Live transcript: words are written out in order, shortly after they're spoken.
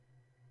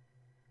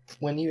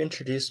When you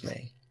introduce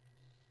me,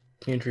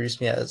 can you introduce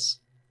me as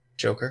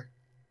Joker?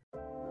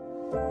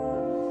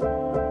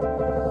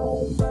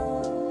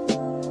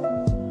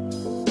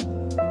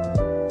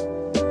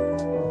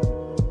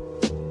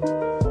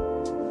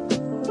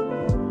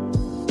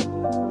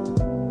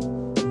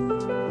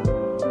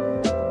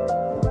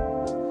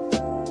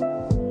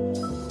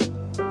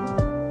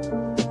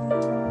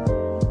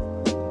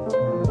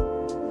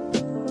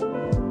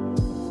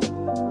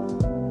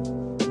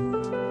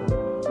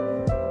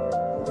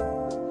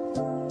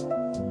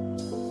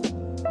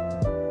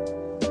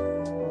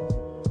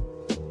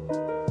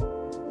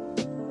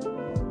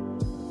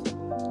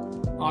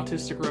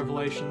 Autistic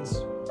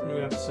Revelations, new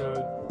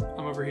episode.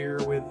 I'm over here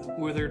with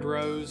Withered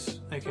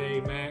Rose,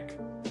 aka Mac.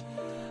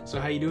 So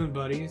how you doing,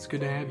 buddy? It's good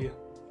to have you.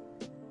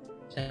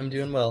 I'm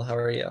doing well. How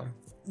are you?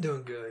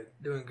 Doing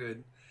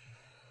good.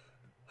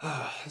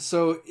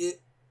 So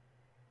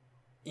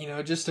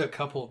just a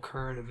couple of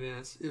current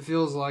events. It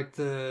feels like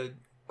the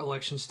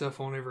election stuff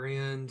won't ever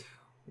end.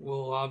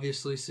 We'll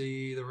obviously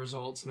see the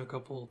results in a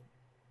couple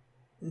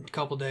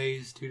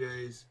days, 2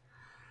 days.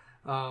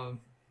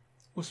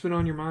 What's been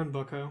on your mind,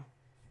 Bucko?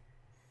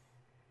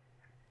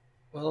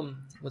 Well,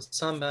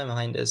 what's on my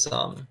mind is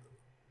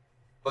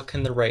what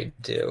can the right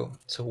do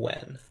to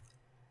win?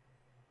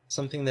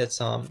 Something that's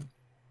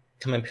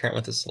become apparent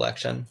with this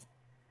election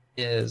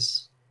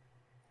is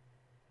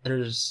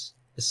there's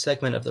a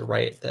segment of the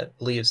right that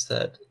believes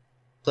that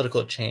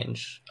political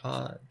change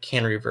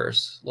can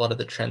reverse a lot of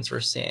the trends we're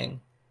seeing,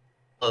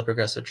 a lot of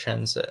progressive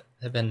trends that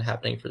have been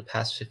happening for the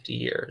past 50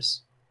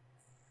 years.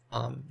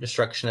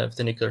 Destruction of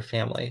the nuclear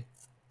family,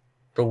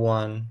 for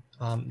one,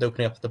 the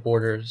opening up of the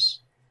borders,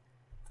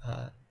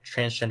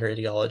 transgender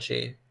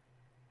ideology,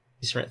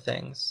 these different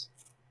things.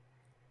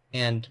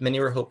 And many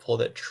were hopeful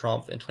that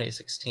Trump in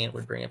 2016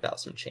 would bring about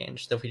some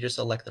change, that if we just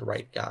elect the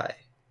right guy,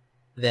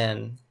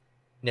 then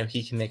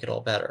he can make it all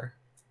better.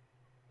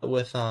 But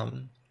with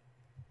the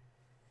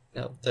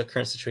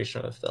current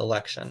situation of the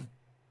election,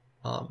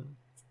 I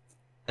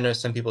know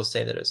some people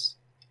say that it's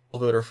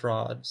voter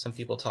fraud. Some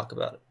people talk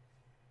about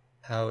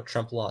how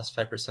Trump lost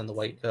 5% of the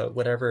white vote.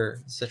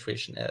 Whatever the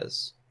situation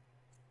is,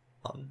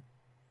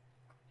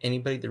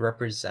 anybody that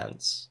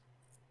represents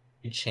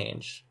a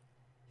change,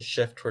 a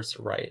shift towards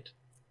the right,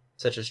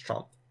 such as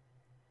Trump.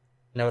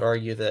 And I would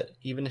argue that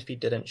even if he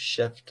didn't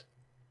shift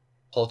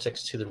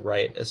politics to the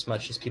right as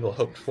much as people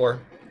hoped for,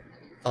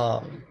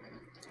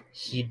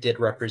 he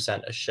did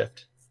represent a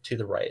shift to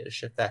the right, a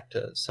shift back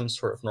to some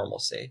sort of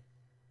normalcy.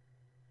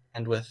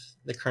 And with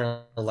the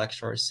current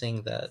election, we're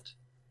seeing that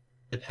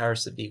the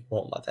powers that be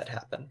won't let that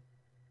happen.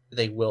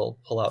 They will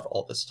pull out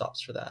all the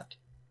stops for that.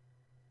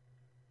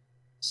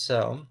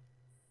 So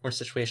we're in a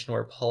situation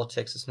where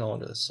politics is no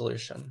longer the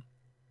solution.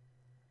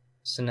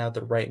 So now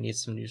the right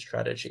needs some new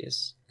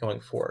strategies going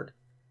forward.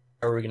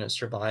 How are we going to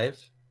survive,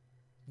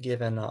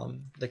 given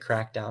the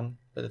crackdown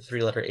that the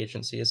three-letter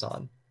agency is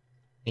on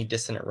any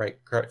dissident right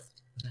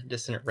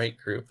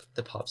group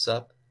that pops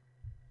up,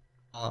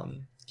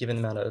 given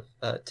the amount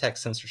of tech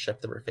censorship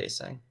that we're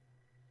facing?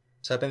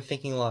 So I've been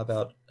thinking a lot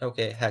about,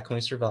 okay, how can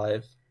we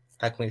survive?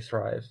 How can we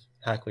thrive?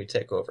 How can we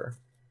take over?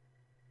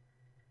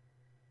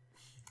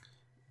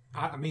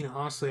 I mean,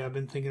 honestly, I've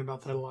been thinking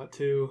about that a lot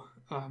too.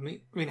 I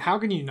mean, how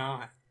can you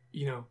not?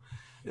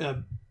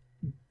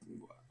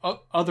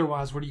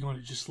 Otherwise, what are you going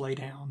to just lay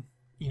down,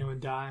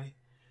 and die?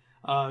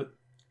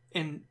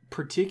 And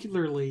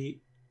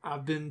particularly,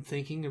 I've been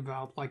thinking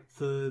about like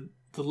the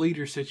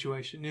leader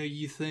situation.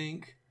 You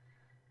think,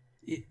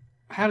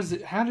 how does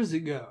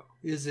it go?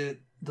 Is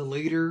it the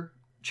leader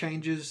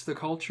changes the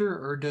culture,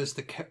 or does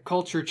the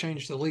culture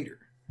change the leader?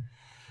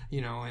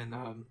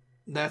 And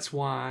that's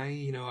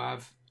why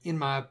I've, in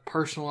my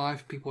personal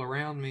life, people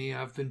around me,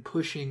 I've been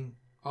pushing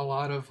a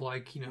lot of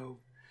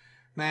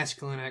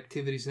masculine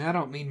activities. And I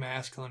don't mean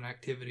masculine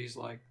activities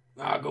like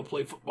go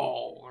play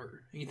football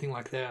or anything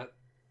like that.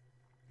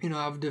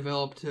 I've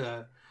developed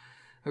a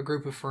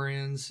group of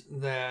friends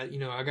that,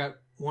 I got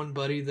one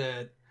buddy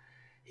that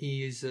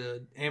he's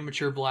an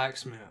amateur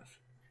blacksmith.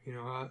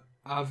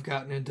 I've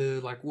gotten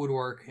into like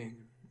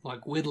woodworking,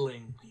 like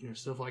whittling,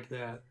 stuff like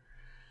that.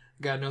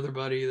 Got another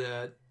buddy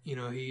that,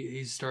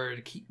 he's started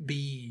to keep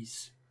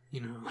bees,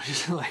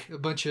 just like a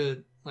bunch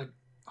of like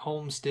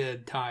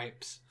homestead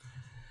types.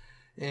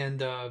 And,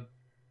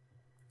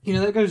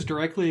 that goes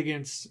directly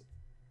against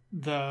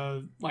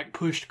the like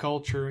pushed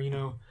culture,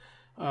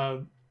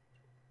 a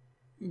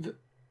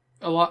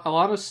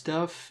lot of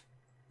stuff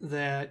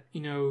that,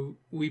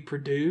 we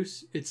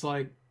produce. It's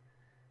like,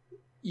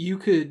 you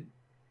could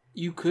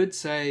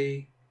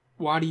say,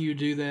 why do you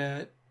do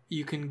that?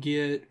 You can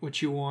get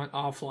what you want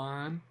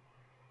offline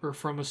or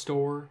from a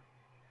store.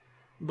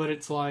 But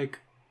it's like,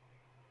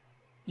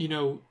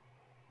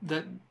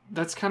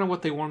 that's kind of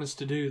what they want us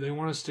to do. They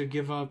want us to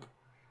give up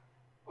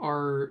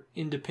our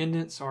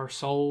independence, our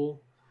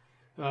soul.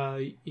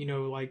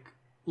 Like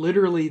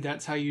literally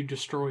that's how you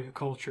destroy a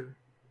culture,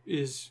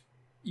 is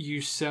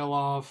you sell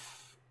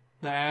off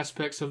the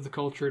aspects of the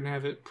culture and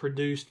have it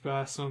produced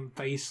by some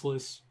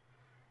faceless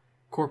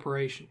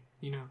corporation,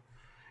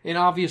 And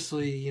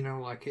obviously,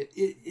 like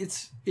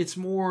it's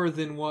more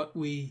than what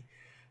we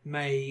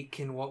make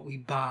and what we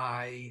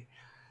buy.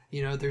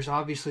 There's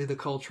obviously the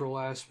cultural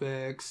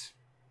aspects,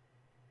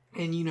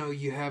 and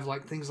you have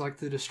like things like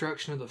the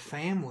destruction of the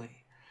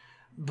family,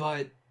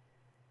 but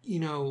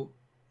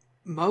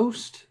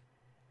most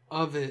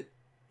of it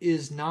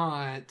is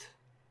not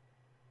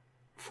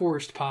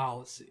forced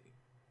policy.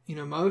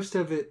 Most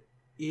of it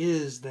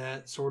is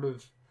that sort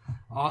of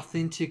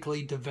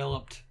authentically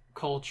developed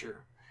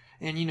culture.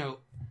 And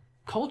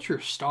culture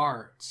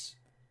starts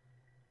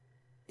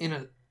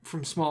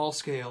from small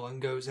scale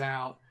and goes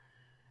out,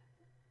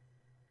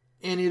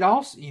 and it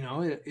also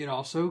it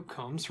also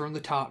comes from the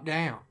top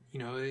down.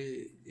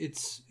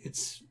 It's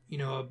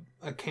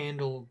a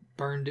candle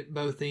burned at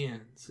both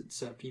ends,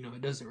 except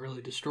it doesn't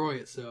really destroy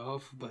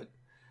itself, but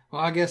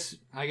well, I guess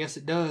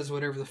it does.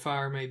 Whatever the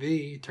fire may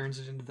be, it turns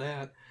it into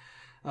that.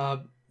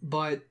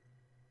 But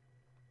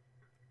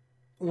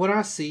what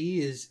I see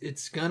is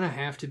it's gonna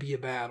have to be a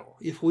battle.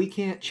 If we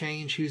can't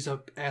change who's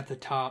up at the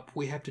top,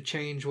 we have to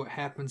change what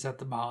happens at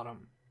the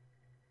bottom.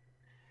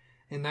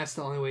 And that's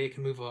the only way it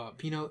can move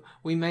up.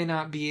 We may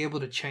not be able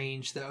to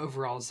change the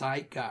overall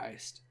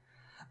zeitgeist,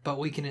 but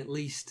we can at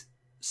least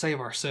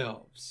save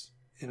ourselves,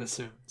 in a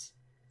sense.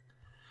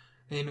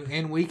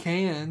 And we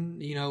can,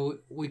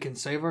 we can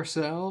save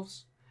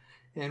ourselves,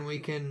 and we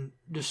can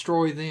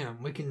destroy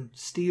them. We can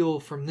steal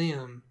from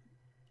them,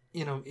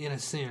 in a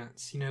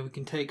sense. We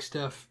can take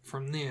stuff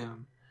from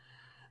them.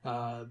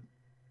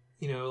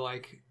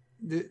 Like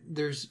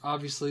there's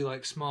obviously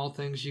like small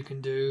things you can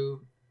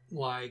do,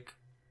 like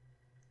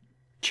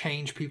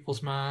change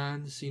people's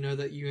minds,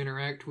 that you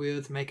interact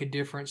with, make a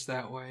difference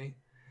that way.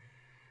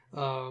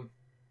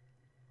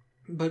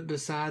 But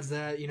besides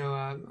that,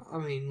 I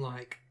mean,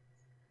 like,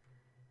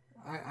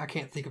 I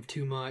can't think of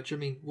too much. I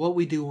mean, what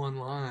we do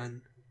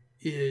online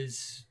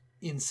is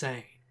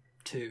insane,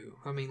 too.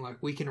 I mean, like,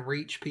 we can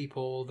reach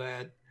people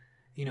that,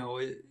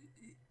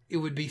 it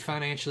would be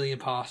financially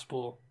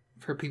impossible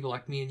for people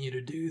like me and you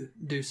to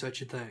do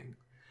such a thing.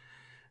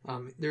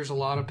 There's a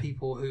lot of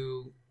people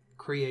who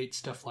create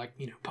stuff like,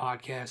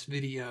 podcast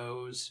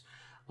videos,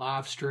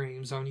 live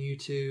streams on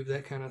YouTube,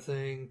 that kind of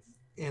thing,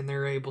 and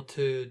they're able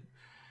to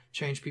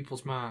change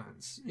people's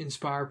minds,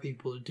 inspire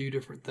people to do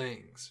different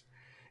things.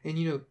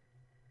 And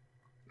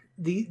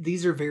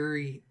these are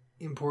very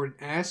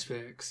important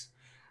aspects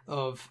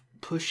of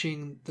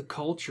pushing the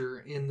culture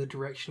in the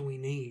direction we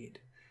need,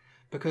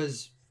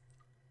 because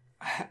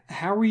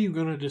how are you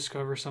going to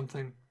discover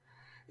something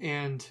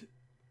and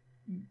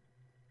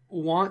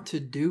want to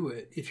do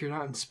it if you're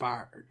not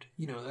inspired?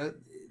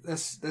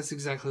 That's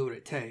exactly what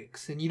it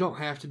takes. And you don't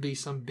have to be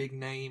some big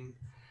name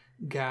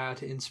guy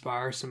to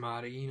inspire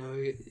somebody.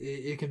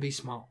 It can be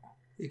small.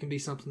 It can be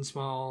something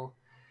small,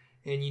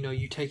 and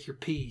you take your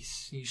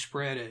piece, you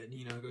spread it,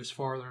 it goes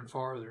farther and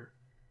farther.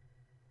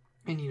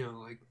 And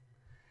like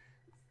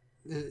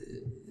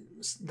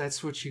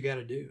that's what you got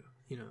to do.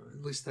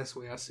 At least that's the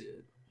way I see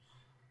it.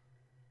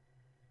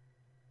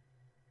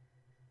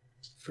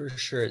 For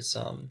sure, it's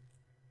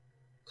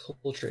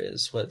culture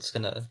is what's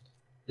gonna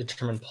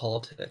determine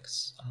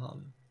politics.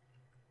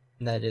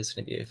 And that is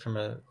going to be from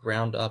a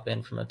ground up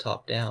and from a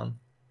top down.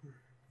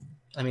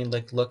 I mean,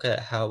 like, look at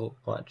how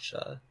much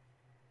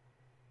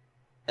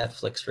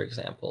Netflix, for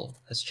example,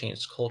 has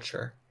changed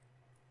culture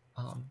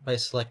by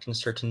selecting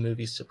certain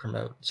movies to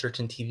promote,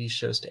 certain TV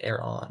shows to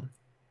air on,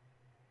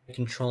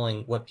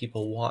 controlling what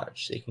people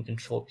watch. They can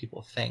control what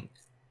people think.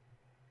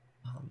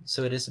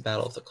 So it is a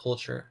battle of the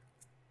culture.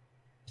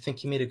 I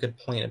think you made a good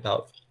point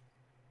about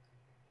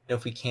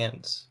if we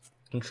can't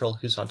control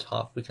who's on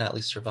top, we can at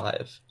least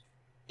survive.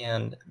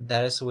 And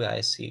that is the way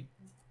I see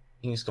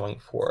things going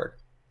forward.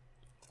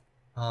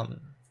 How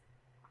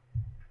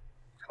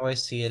I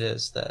see it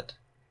is that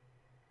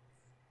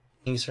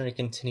things are going to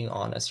continue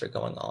on as they're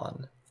going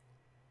on.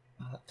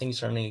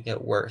 Things are going to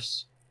get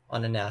worse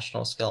on a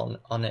national scale and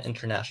on an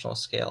international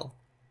scale.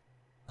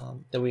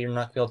 That we are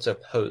not going to be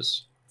able to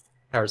oppose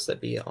powers that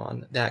be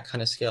on that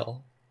kind of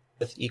scale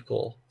with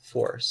equal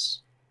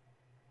force.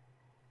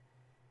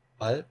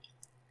 But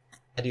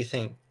I do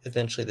think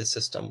eventually the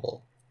system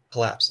will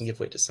collapse and give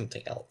way to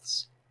something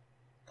else.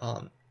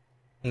 And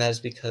that is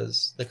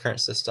because the current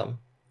system,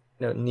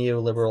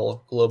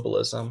 neoliberal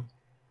globalism,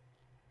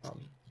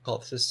 call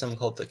it the system,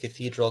 call it the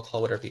cathedral,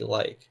 call it whatever you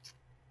like,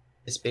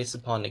 is based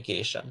upon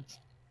negation.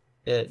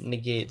 It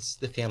negates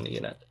the family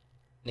unit,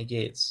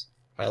 negates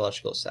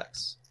biological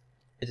sex.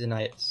 It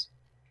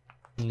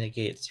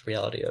negates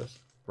reality of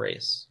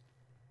race,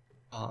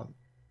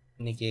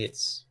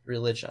 negates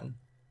religion,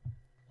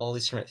 all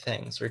these different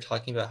things. We're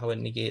talking about how it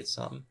negates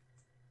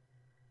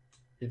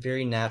the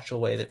very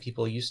natural way that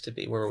people used to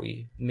be, where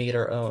we made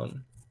our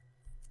own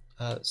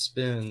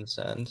spoons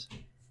and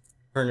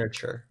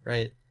furniture,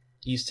 right? It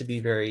used to be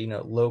very,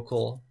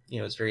 local,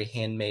 it's very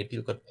handmade.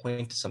 People could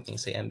point to something and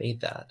say, I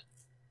made that.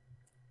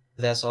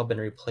 That's all been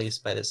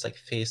replaced by this like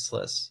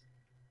faceless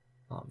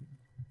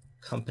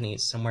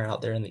companies somewhere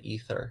out there in the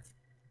ether.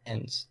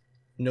 And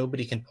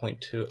nobody can point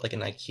to like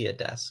an IKEA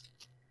desk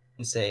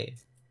and say,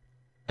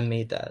 I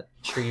made that.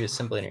 Sure, you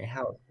assemble it in your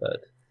house,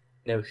 but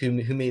who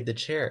made the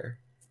chair?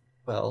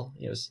 Well,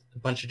 it's a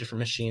bunch of different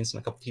machines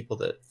and a couple people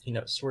that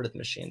sorted the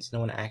machines. No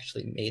one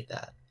actually made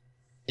that.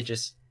 It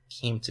just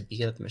came to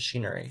be out of the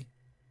machinery.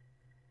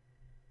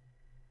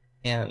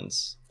 And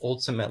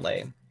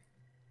ultimately,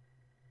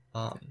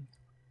 I'm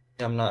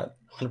not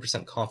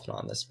 100% confident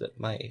on this, but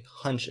my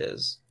hunch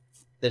is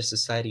that a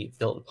society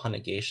built upon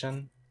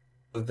negation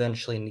will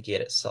eventually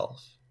negate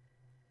itself.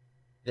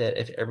 That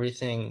if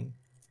everything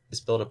is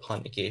built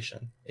upon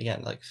negation,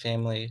 again, like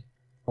family,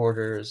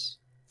 borders,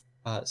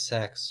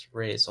 sex,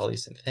 race, all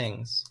these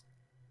things,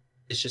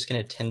 it's just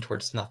going to tend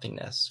towards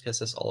nothingness because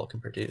that's all it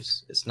can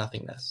produce is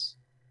nothingness.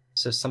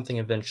 So something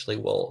eventually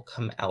will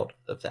come out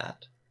of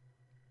that.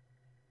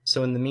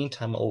 So in the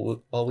meantime,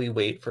 while we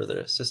wait for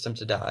the system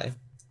to die,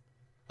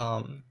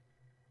 I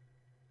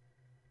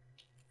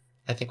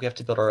think we have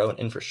to build our own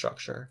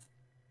infrastructure.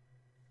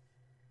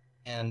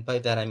 And by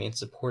that, I mean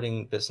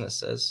supporting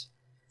businesses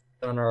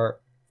that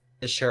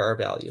share our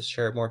values,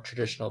 share more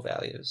traditional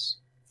values.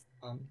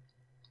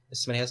 If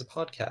somebody has a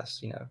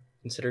podcast,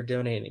 consider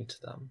donating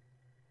to them.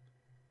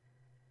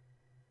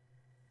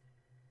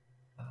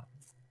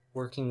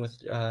 Working with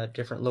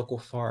different local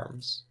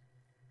farms.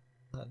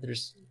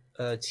 There's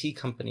a tea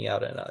company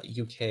out in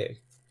UK.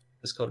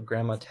 It's called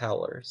Grandma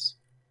Towlers,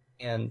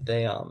 and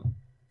they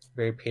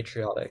very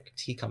patriotic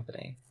tea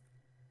company.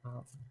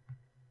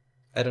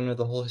 I don't know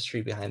the whole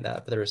history behind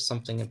that, but there was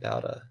something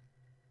about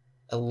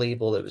a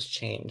label that was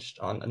changed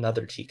on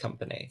another tea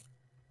company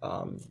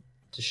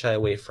to shy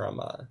away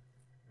from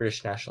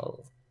British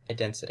national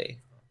identity.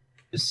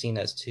 It was seen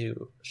as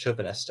too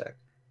chauvinistic,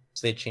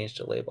 so they changed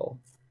the label.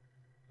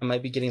 I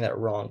might be getting that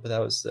wrong, but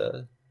that was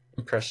the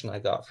impression I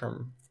got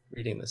from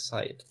reading the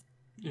site.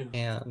 Yeah.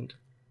 And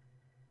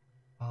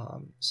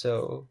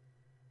so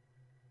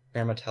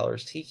Grandma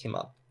Towler's tea came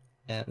up,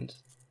 and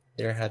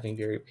they're having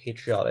very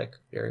patriotic,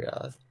 very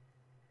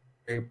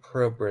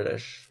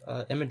pro-British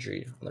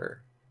imagery on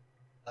their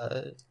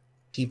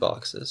tea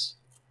boxes.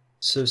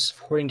 So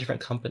supporting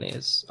different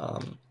companies,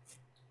 and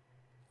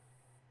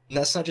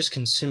that's not just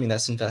consuming,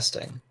 that's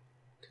investing.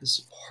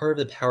 Because part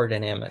of the power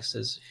dynamics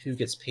is who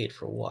gets paid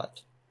for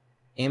what.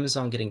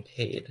 Amazon getting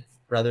paid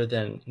rather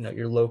than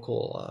your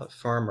local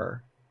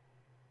farmer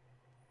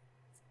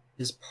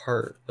is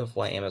part of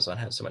why Amazon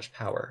has so much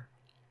power.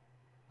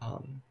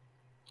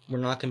 We're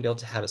not going to be able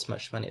to have as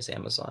much money as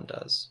Amazon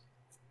does,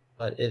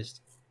 but if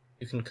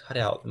you can cut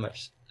out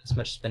as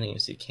much spending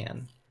as you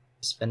can,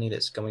 spending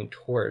that's going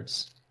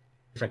towards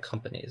different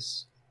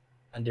companies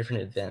and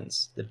different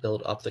events that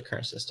build up the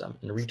current system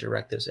and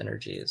redirect those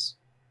energies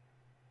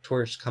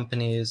towards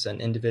companies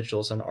and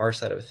individuals on our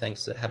side of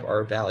things that have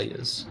our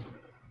values,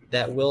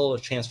 that will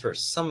transfer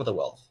some of the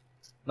wealth,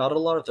 not a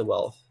lot of the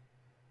wealth,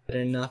 but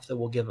enough that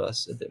will give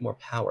us a bit more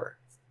power.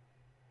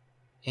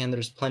 And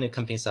there's plenty of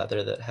companies out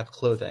there that have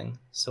clothing.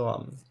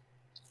 So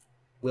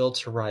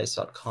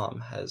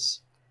willtorise.com has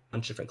a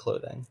bunch of different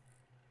clothing.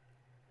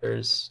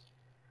 There's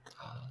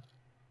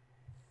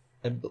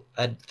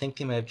I think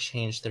they might have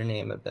changed their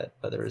name a bit,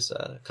 but there's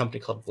a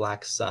company called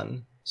Black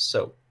Sun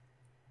Soap.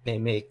 They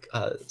make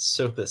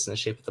soap that's in the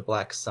shape of the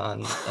black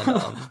sun,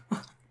 and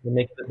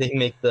they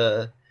make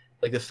the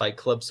Fight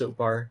Club soap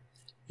bar.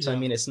 So yeah. I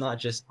mean, it's not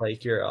just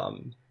like your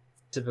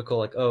typical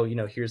like, oh,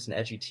 here's an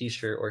edgy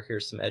T-shirt or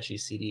here's some edgy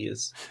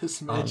CDs.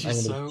 Some edgy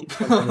soap.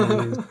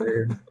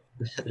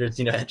 There's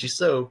edgy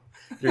soap.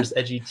 There's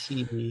edgy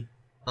TV.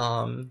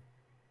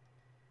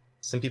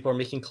 Some people are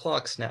making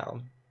clocks now.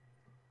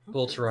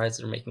 Will to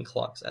Rise are making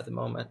clocks at the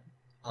moment.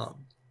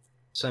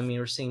 So I mean,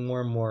 we're seeing more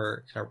and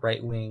more kind of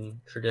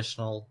right-wing,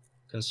 traditional,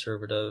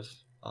 conservative,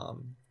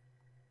 whatever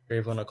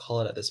you want to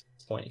call it at this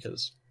point,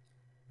 because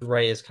the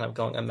right is kind of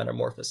going on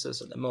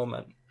metamorphosis at the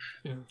moment.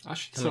 Yeah, I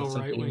should sell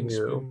right-wing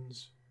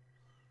spoons.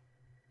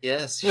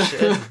 Yes, you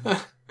should.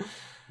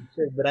 You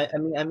should. But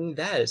I mean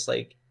that is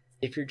like,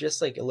 if you're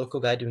just like a local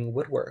guy doing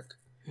woodwork,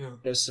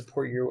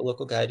 support your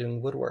local guy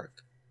doing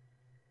woodwork.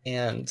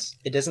 And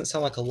it doesn't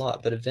sound like a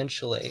lot, but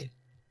eventually,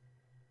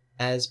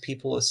 as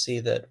people see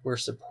that we're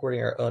supporting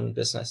our own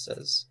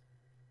businesses,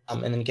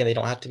 and then again, they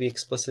don't have to be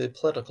explicitly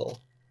political.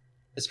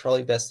 It's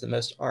probably best that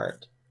most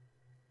aren't.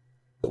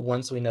 But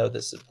once we know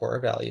that support our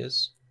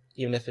values,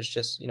 even if it's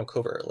just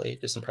covertly,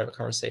 just in private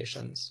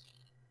conversations,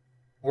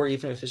 or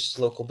even if it's just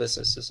local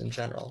businesses in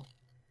general,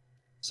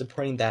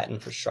 supporting that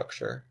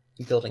infrastructure,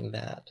 building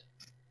that,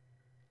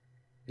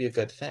 be a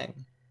good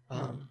thing.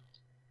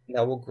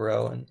 That will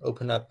grow and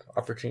open up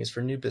opportunities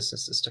for new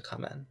businesses to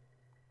come in.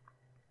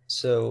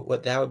 So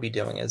what that would be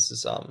doing is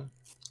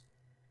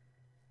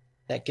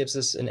that gives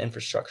us an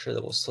infrastructure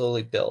that will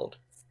slowly build,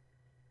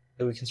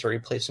 that we can start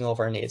replacing all of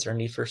our needs, our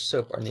need for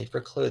soap, our need for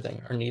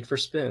clothing, our need for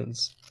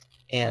spoons.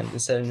 And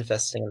instead of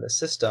investing in the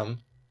system,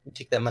 we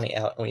take that money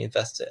out and we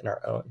invest it in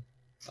our own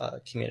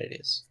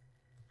communities.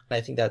 And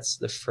I think that's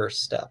the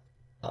first step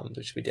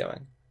we should be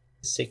doing,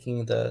 is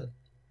taking the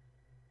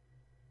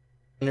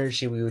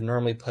energy we would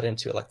normally put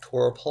into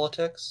electoral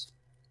politics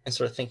and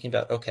start thinking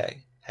about,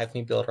 okay, how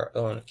can we build our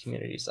own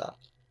communities up?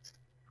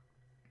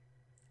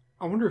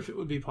 I wonder if it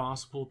would be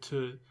possible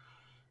to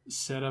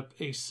set up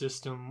a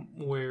system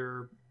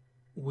where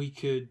we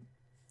could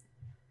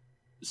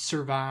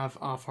survive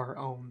off our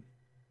own.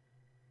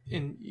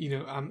 And,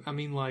 I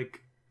mean,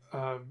 like,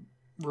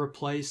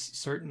 replace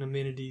certain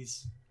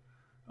amenities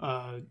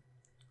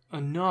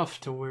enough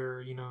to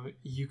where,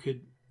 you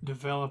could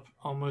develop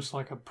almost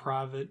like a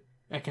private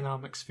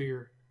economic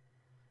sphere.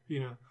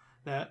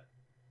 That,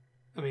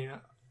 I mean,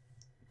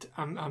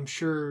 I'm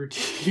sure,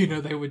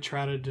 they would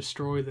try to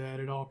destroy that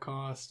at all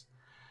costs.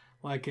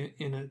 Like,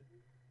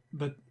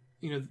 but,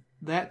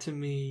 that to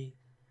me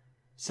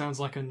sounds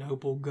like a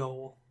noble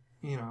goal.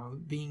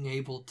 Being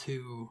able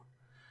to,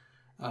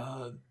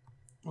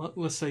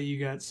 let's say you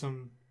got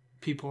some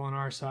people on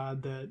our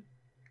side that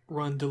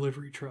run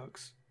delivery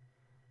trucks.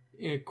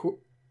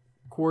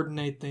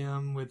 Coordinate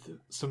them with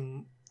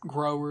some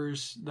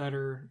growers that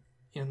are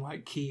in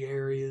like key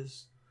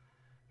areas,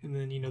 and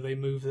then they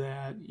move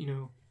that,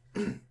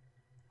 and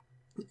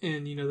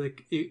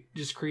it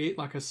just create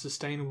like a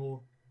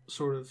sustainable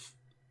sort of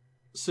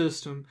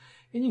system.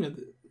 And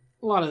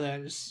a lot of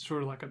that is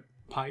sort of like a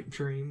pipe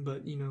dream,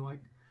 but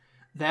like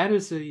that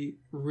is a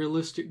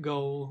realistic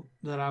goal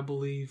that I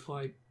believe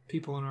like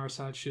people on our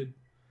side should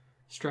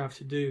strive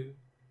to do,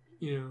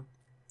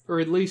 or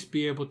at least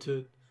be able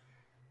to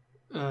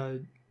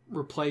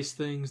replace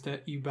things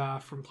that you buy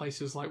from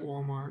places like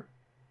Walmart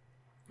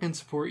and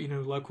support,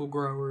 local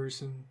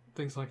growers and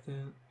things like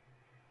that.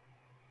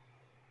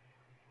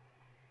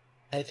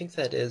 I think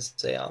that is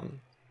a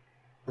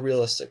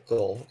realistic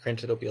goal.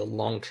 Granted, it'll be a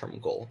long-term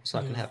goal. It's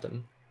not going to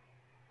happen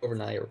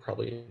overnight or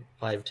probably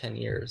 5-10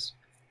 years.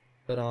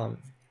 But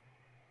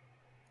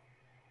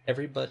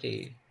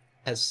everybody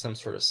has some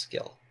sort of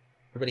skill.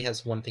 Everybody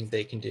has one thing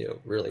they can do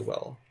really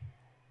well,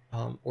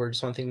 or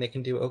just one thing they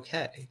can do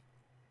okay.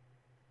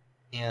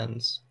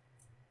 And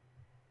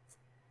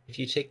if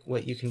you take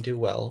what you can do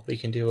well, we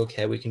can do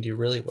okay, we can do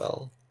really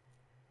well,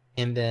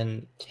 and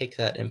then take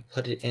that and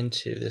put it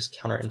into this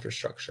counter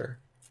infrastructure,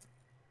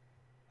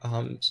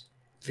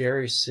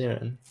 very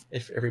soon,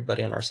 if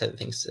everybody on our side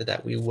thinks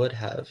that, we would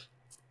have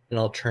an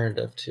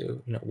alternative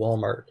to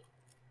Walmart,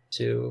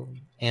 to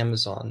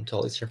Amazon, to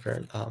all these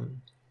different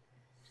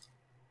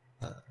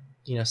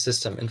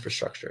system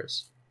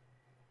infrastructures.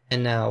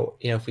 And now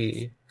if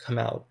we come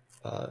out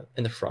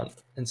in the front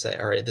and say,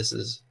 all right, this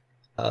is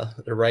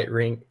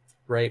the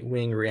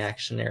right-wing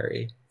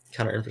reactionary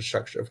counter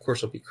infrastructure, of course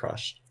it'll be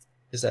crushed,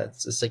 because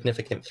that's a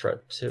significant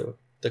threat to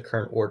the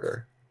current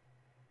order.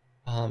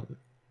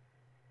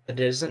 But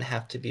it doesn't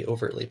have to be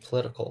overtly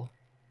political.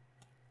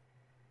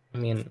 I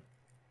mean,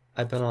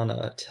 I've been on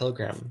a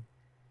Telegram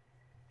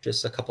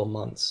just a couple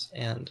months,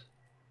 and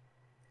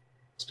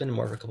it's been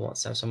more of a couple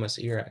months now, it's almost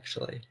a year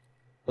actually.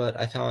 But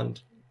I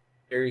found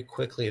very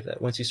quickly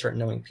that once you start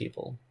knowing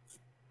people,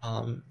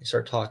 you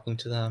start talking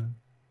to them,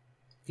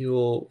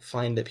 you'll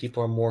find that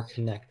people are more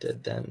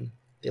connected than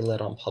they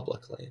let on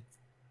publicly.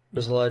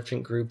 There's a lot of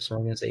different groups and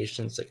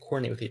organizations that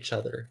coordinate with each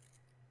other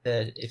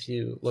that if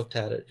you looked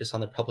at it just on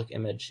the public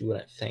image, you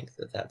wouldn't think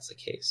that that's the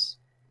case.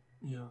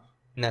 Yeah.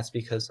 And that's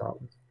because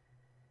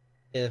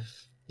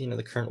if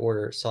the current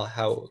order saw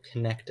how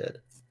connected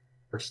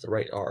parts of the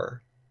right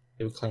are,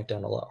 it would clamp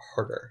down a lot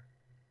harder.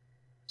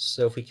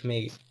 So if we can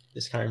make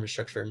this kind of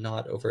infrastructure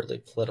not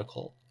overtly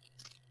political,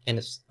 and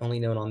it's only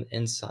known on the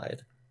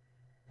inside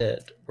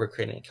that we're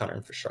creating a counter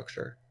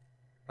infrastructure,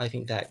 I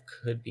think that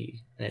could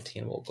be an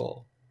attainable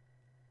goal.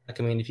 Like,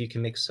 I mean, if you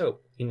can make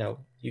soap,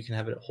 you can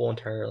have a whole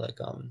entire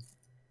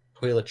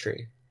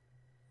toiletry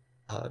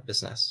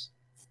business.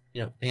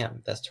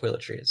 Bam, that's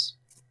toiletries.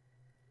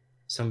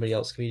 Somebody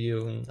else can be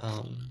doing,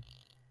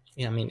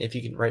 if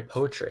you can write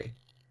poetry,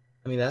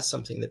 that's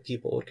something that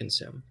people would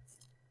consume.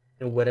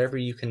 Whatever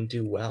you can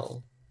do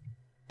well,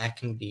 that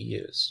can be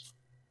used.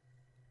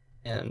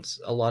 And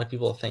a lot of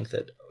people think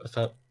that if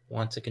I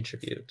want to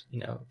contribute,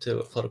 to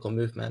a political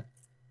movement,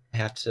 I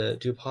have to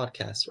do a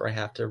podcast, or I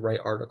have to write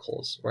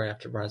articles, or I have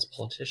to run as a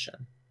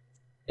politician.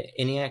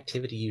 Any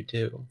activity you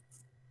do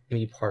can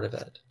be part of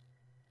it.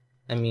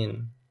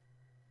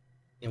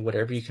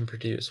 Whatever you can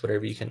produce,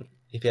 whatever you can,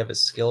 if you have a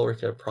skill or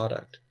if you have a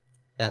product,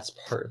 that's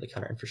part of the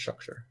counter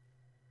infrastructure.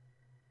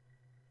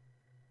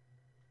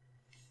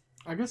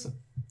 I guess,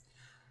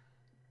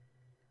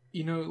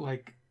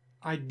 like,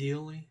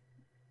 ideally,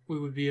 we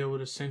would be able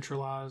to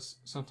centralize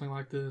something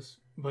like this.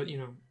 But,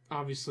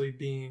 obviously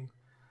being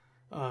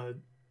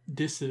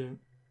dissident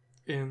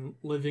and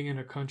living in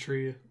a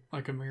country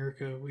like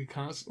America, we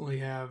constantly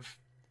have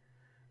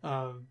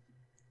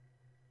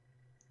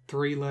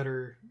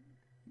three-letter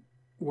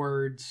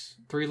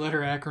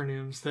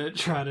acronyms that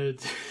try to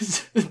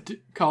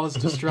cause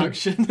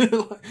destruction.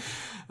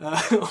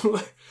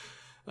 But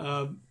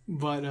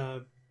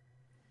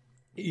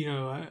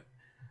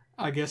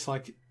I guess,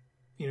 like,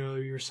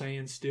 you're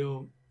saying,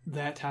 still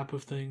that type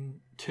of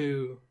thing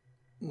too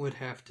would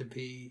have to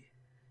be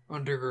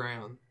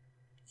underground,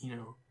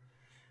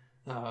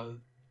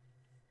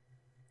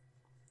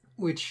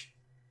 which,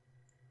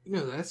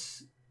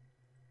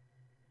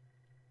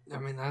 I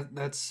mean,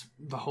 that's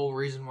the whole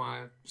reason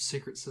why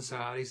secret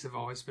societies have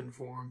always been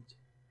formed,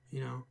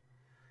 you know.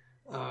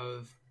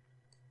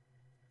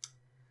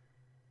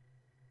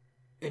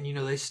 And you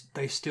know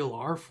they still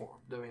are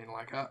formed. I mean,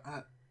 like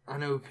I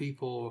know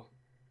people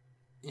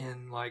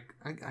in, like,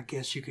 I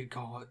guess you could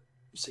call it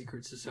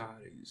secret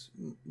societies,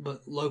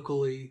 but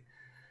locally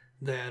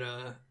that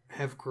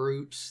have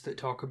groups that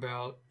talk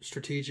about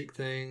strategic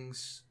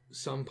things,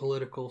 some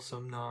political,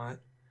 some not,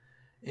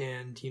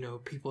 and you know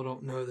people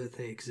don't know that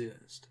they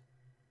exist,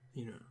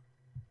 you know.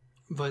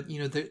 But you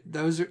know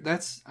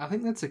that's I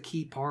think that's a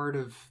key part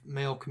of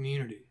male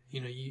community.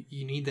 You know,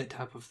 you need that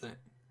type of thing,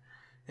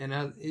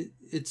 and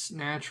it's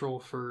natural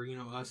for, you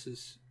know, us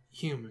as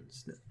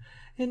humans,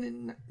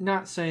 and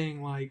not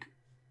saying like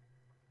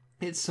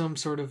it's some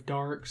sort of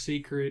dark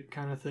secret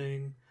kind of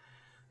thing,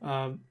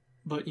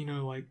 but you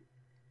know, like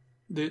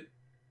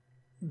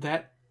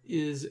that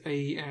is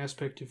a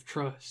aspect of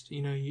trust.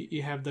 You know,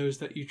 you have those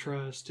that you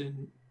trust,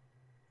 and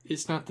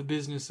it's not the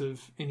business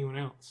of anyone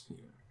else, you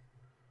know?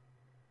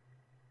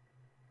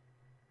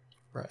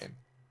 Right.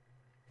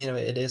 You know,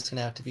 it is going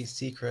to have to be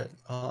secret.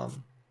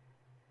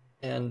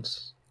 And,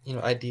 you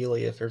know,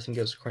 ideally, if everything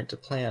goes according to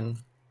plan,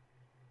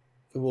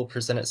 it will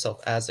present itself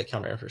as a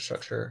counter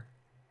infrastructure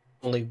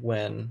only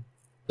when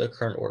the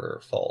current order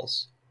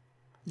falls.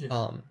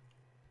 Yeah.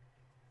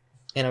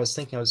 And I was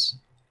thinking, I'm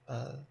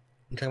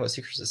talking about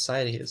secret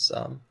societies.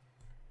 I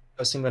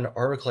was thinking about an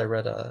article I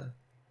read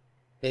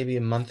maybe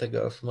a month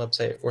ago from the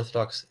website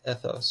Orthodox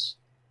Ethos,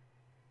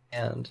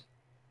 and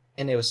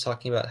it was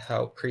talking about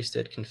how priests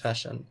did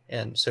confession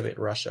in Soviet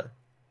Russia,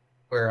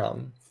 where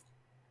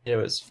it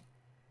was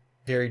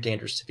very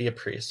dangerous to be a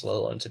priest, let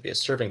alone to be a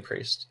serving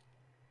priest.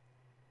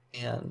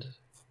 And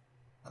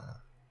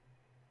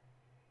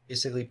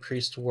basically,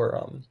 priests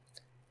wore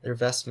their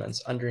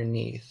vestments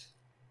underneath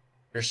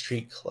their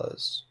street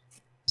clothes.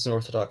 As an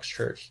Orthodox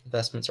church, the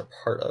vestments are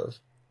part of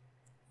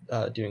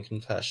doing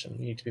confession.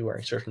 You need to be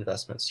wearing certain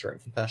vestments during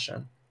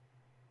confession.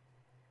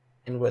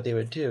 And what they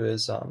would do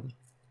is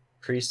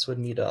priests would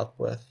meet up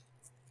with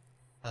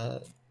you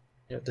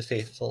know, the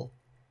faithful.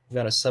 You'd be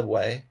on a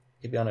subway,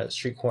 you'd be on a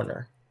street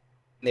corner,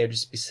 and they would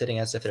just be sitting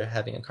as if they're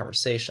having a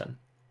conversation.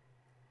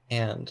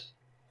 And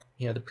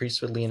you know, the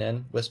priest would lean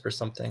in, whisper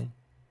something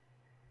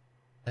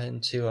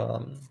into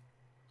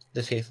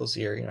the faithful's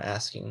ear, you know,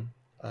 asking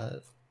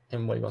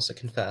him what he wants to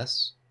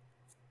confess.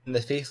 And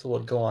the faithful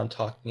would go on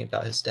talking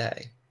about his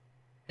day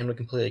and would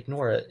completely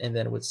ignore it, and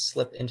then would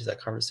slip into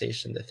that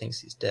conversation the things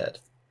he's dead.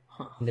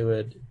 Huh. And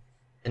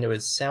it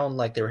would sound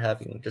like they were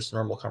having just a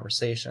normal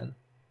conversation.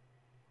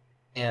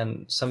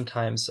 And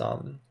sometimes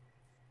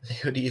they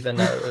would even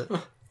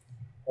to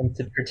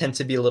pretend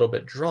to be a little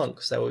bit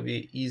drunk, so that would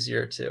be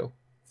easier to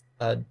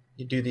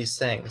do these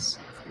things.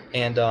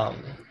 And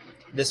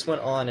this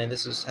went on, and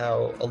this is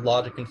how a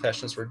lot of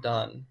confessions were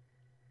done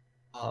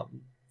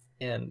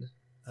in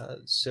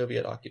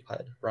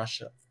Soviet-occupied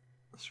Russia.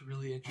 That's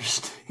really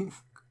interesting.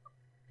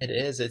 It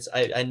is.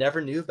 I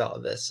never knew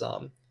about this.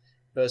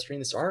 But I was reading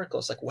this article.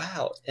 It's like,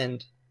 wow.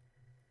 And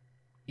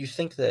you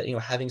think that, you know,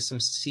 having some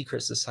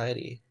secret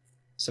society,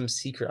 some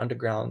secret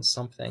underground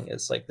something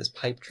is like this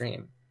pipe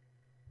dream.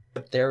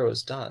 But there it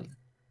was done.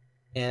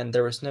 And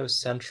there was no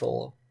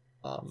central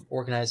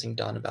organizing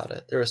done about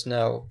it. There was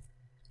no,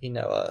 you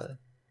know,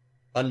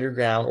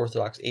 underground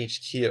Orthodox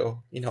HQ,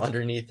 you know,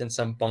 underneath in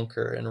some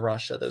bunker in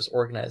Russia that was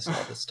organizing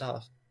all this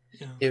stuff.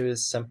 Yeah. It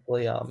was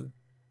simply, you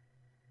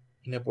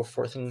know,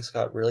 before things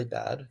got really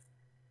bad,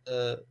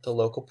 the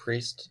local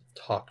priest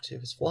talked to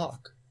his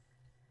flock.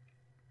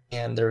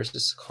 And there was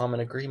this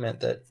common agreement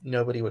that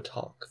nobody would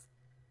talk.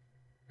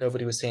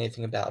 Nobody would say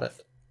anything about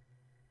it.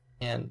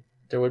 And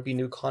there would be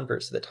new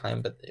converts at the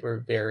time, but they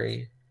were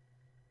very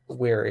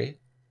wary,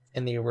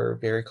 and they were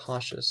very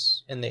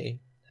cautious, and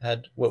they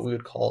had what we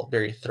would call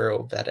very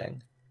thorough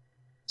vetting.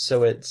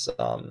 So it's,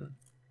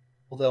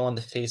 although on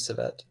the face of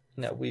it,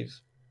 you know, we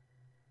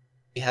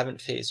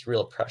haven't faced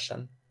real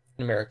oppression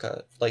in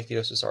America like the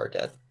USSR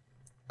did.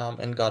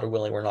 And God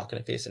willing, we're not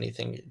going to face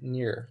anything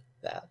near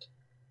that.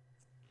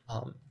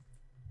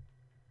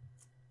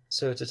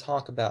 So to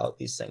talk about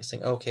these things,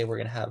 saying, okay, we're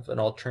going to have an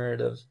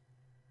alternative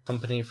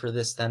company for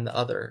this, then the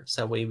other,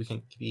 so that way we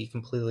can be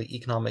completely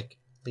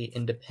economically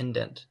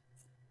independent.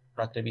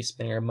 We're not going to be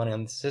spending our money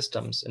on the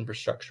systems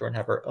infrastructure and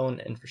have our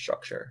own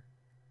infrastructure.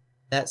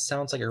 That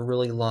sounds like a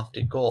really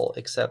lofty goal,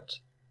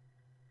 except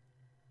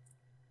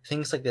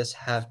things like this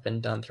have been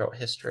done throughout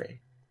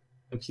history.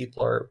 When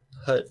people are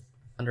put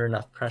under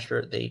enough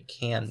pressure, they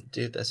can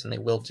do this, and they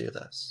will do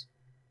this.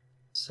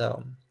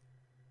 So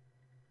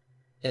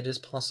it is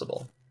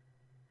possible.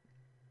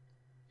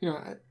 You know,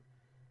 I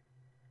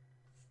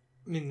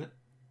mean,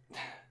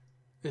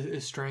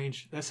 it's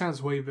strange. That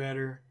sounds way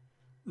better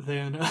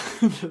than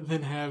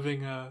than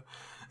having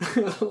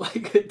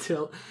like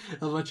a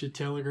bunch of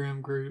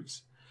Telegram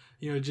groups.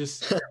 You know,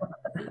 just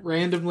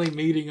randomly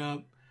meeting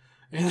up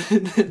and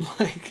then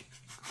like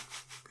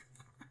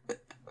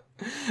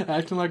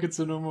acting like it's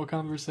a normal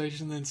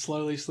conversation, then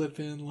slowly slip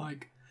in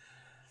like,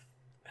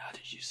 "How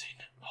did you see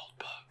old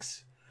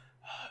books?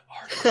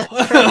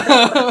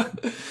 Oh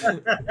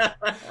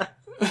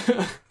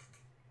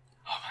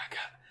my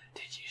god!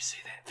 Did you see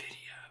that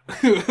video?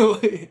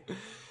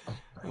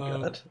 Oh my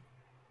god.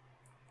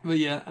 But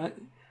yeah,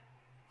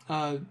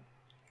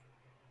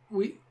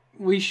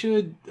 we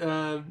should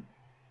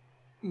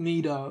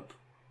meet up,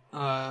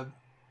 but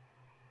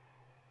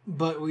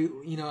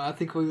I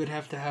think we would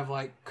have to have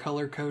like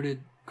color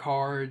coded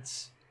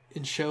cards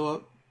and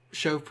show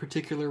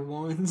particular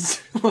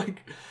ones.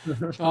 Like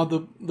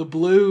the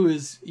blue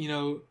is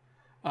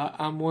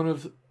I'm one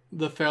of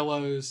the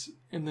fellows,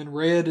 and then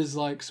red is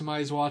like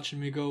somebody's watching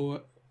me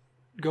go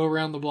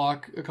around the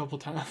block a couple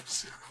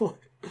times.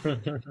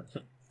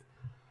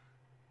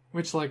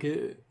 Which like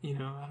I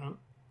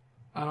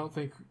don't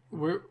think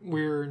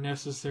we're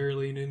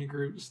necessarily in any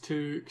groups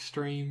too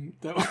extreme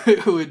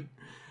that would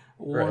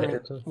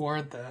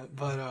warrant that,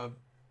 but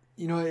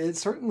it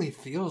certainly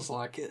feels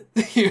like it.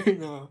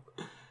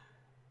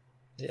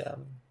 Yeah.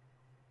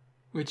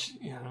 Which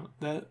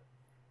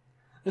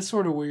that's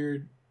sort of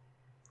weird.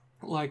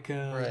 Like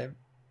Right.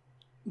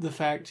 the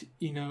fact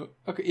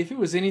okay, if it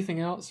was anything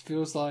else,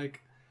 feels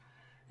like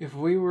if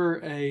we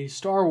were a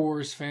Star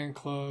Wars fan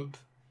club,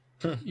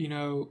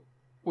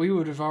 we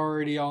would have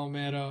already all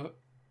met up.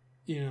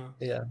 Yeah.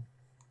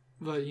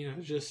 But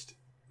just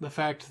the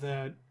fact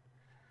that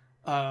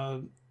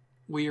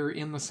we are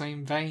in the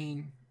same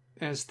vein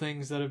as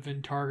things that have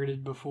been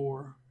targeted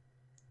before.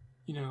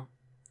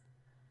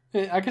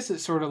 I guess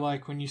it's sort of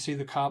like when you see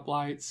the cop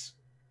lights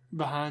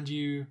behind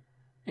you,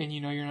 and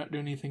you're not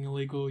doing anything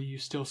illegal, you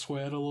still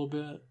sweat a little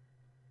bit.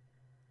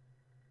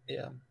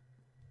 Yeah.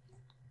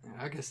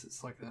 I guess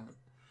it's like that.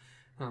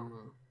 I don't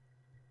know.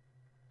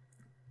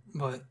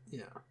 But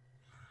yeah.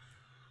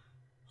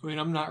 I mean,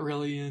 I'm not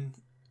really into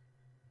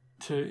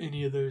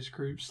any of those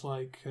groups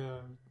like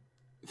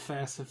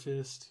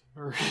Pacifist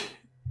or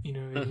any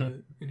of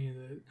the.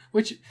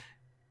 Which,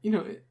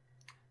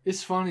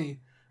 it's funny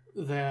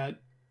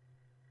that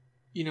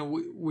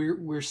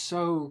we're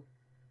so.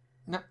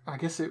 Not, I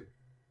guess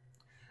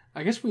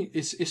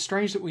it's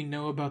strange that we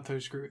know about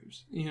those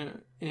groups,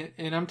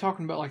 and I'm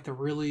talking about like the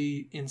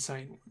really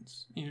insane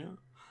ones,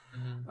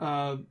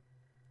 Mm-hmm.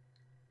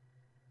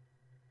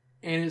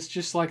 And it's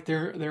just like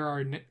there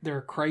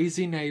are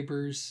crazy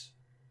neighbors,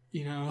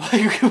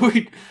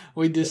 like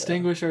we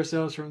distinguish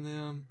ourselves from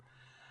them,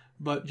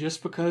 but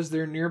just because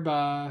they're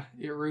nearby,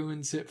 it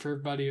ruins it for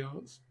everybody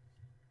else.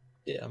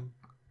 Yeah.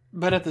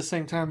 But at the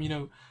same time,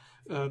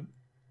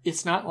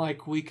 it's not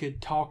like we could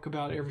talk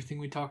about everything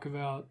we talk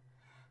about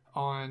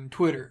on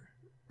Twitter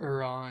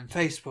or on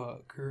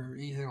Facebook or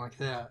anything like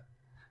that.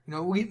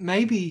 We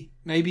maybe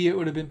it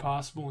would have been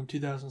possible in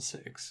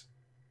 2006,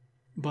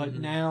 but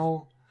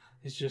now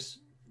it's just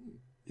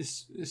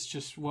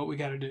what we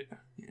got to do,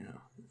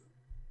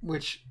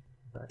 which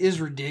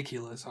is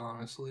ridiculous,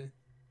 honestly.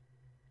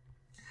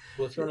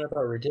 Well, if you're talking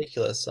about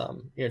ridiculous,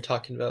 you're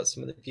talking about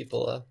some of the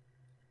people,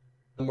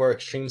 the more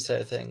extreme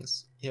side of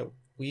things.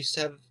 We used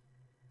to have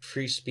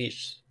free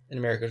speech in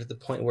America to the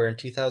point where in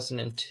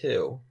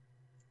 2002,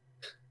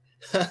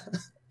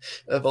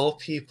 of all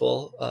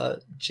people,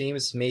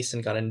 James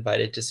Mason got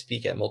invited to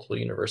speak at multiple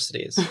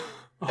universities.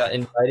 Got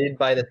invited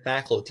by the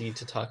faculty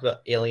to talk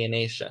about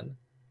alienation.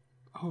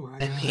 Oh my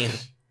gosh. I mean,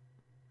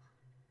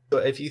 so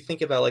if you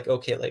think about back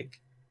in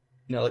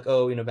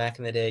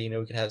the day,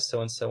 we could have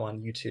so and so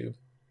on YouTube.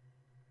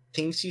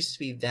 Things used to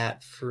be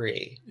that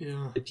free.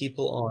 Yeah. The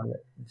people on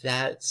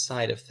that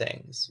side of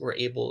things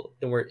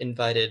were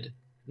invited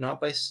not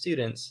by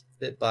students,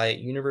 but by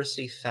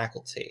university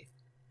faculty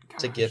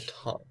to give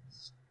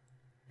talks.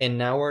 And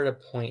now we're at a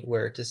point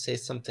where to say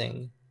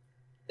something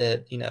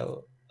that,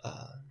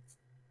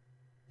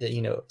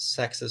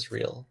 sex is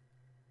real,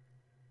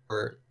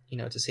 or,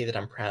 to say that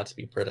I'm proud to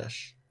be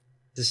British,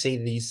 to say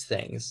these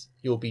things,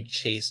 you'll be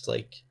chased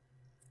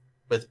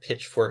with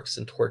pitchforks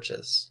and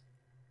torches.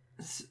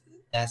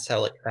 That's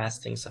how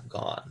fast things have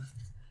gone.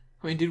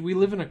 I mean, did we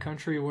live in a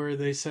country where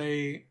they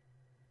say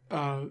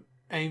amen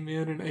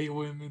and a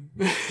women?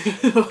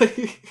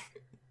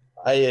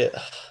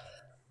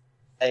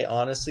 I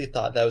honestly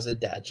thought that was a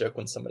dad joke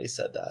when somebody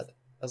said that.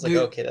 I was like,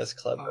 dude, okay, that's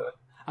clever.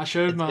 I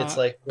showed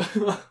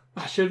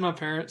I showed my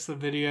parents the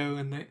video,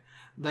 and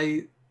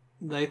they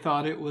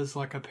thought it was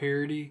like a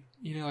parody,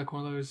 like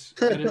one of those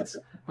edits.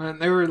 When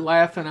they were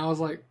laughing, I was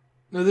like,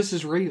 no, this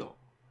is real.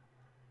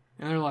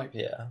 And they're like,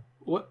 yeah,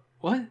 what?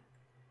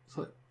 It's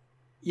like,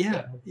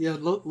 yeah.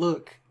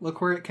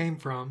 Look where it came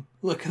from.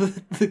 Look at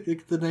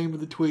the name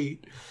of the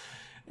tweet,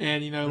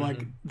 and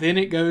then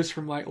it goes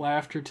from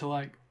laughter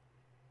to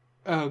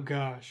oh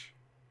gosh,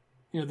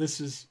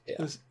 this is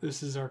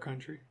this is our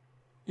country.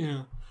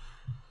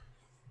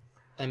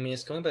 I mean,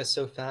 it's going by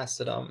so fast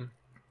that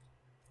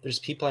there's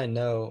people I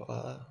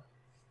know,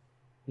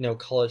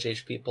 college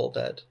age people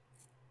that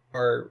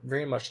are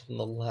very much on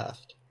the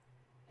left,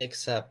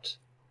 except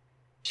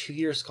 2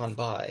 years gone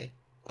by,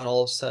 and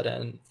all of a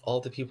sudden, all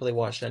the people they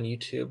watched on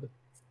YouTube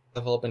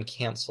have all been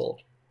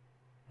canceled.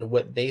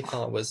 What they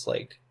thought was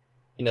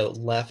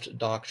left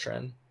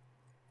doctrine,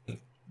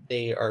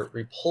 they are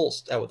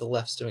repulsed at what the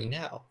left's doing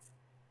now.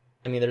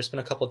 I mean, there's been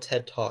a couple of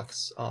TED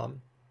Talks, and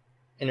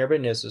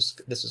everybody knows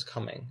this is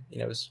coming. You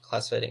know, it's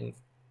classifying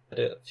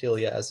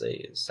pedophilia as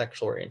a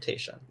sexual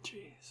orientation.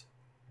 Jeez.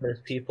 There's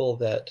people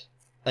that,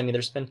 I mean,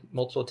 there's been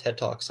multiple TED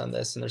Talks on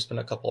this, and there's been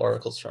a couple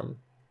articles from,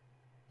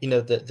 you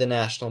know, the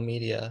national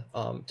media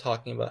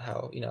talking about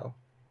how, you know,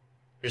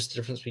 there's a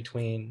difference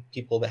between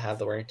people that have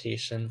the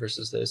orientation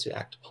versus those who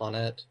act upon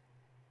it.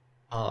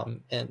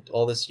 And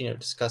all this, you know,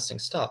 disgusting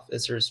stuff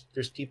is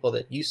there's people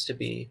that used to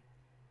be,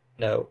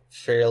 you know,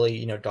 fairly,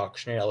 you know,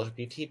 doctrinary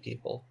LGBT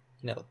people.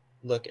 You know,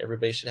 look,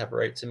 everybody should have a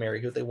right to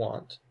marry who they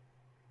want.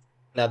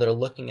 Now they're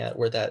looking at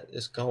where that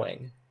is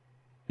going,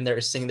 and they're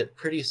saying that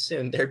pretty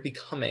soon they're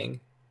becoming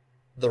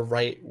the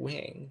right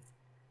wing.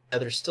 Now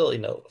they're still, you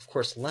know, of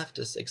course,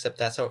 leftists, except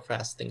that's how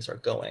fast things are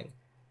going.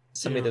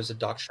 Somebody that was a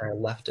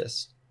doctrinary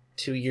leftist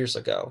 2 years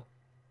ago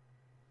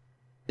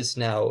is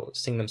now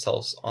seeing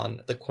themselves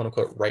on the quote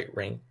unquote right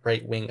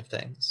wing of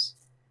things.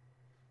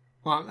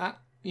 Well, I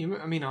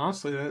mean,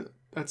 honestly,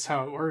 that's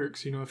how it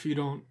works. You know, if you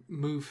don't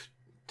move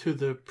to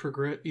the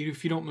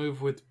if you don't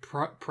move with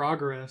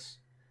progress,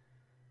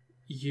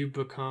 you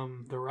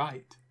become the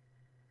right.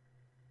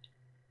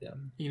 Yeah.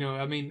 You know,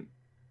 I mean,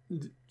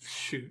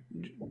 shoot,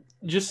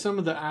 just some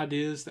of the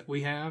ideas that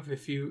we have.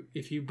 If you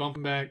bump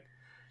them back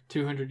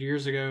 200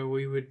 years ago,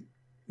 we would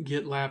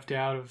get laughed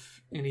out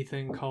of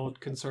anything called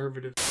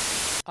conservative.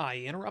 I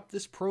interrupt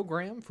this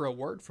program for a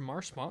word from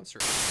our sponsor.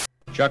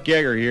 Chuck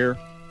Yeager here.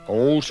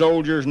 Old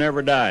soldiers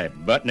never die,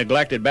 but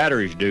neglected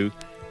batteries do.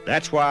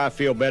 That's why I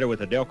feel better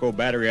with a Delco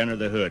battery under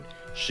the hood.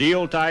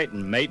 Sealed tight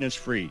and maintenance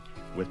free,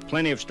 with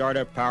plenty of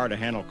startup power to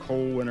handle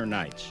cold winter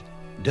nights.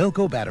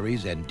 Delco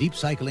batteries and deep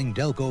cycling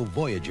Delco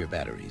Voyager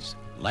batteries.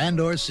 Land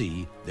or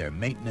sea, they're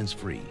maintenance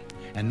free.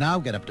 And now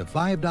get up to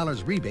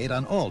 $5 rebate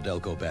on all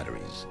Delco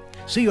batteries.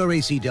 See your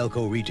AC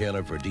Delco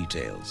retailer for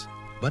details.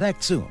 But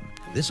act soon.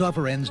 This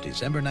offer ends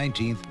December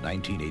 19th,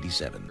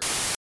 1987.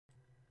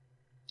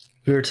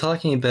 We were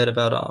talking a bit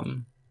about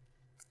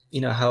you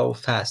know, how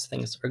fast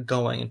things are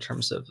going in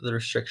terms of the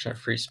restriction of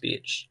free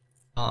speech.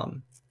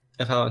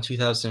 Of how in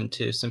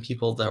 2002 some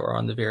people that were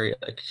on the very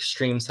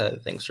extreme side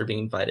of things were being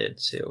invited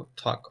to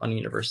talk on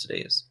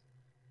universities,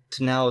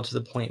 to now to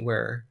the point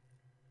where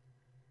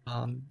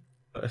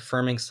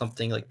affirming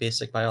something like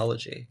basic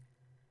biology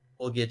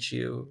will get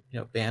you, you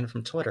know, banned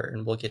from Twitter,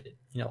 and will get,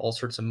 you know, all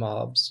sorts of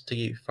mobs to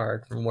get you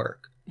fired from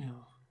work. Yeah.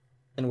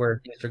 And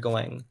where things are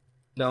going,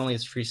 not only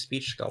is free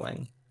speech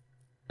going,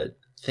 but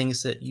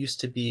things that used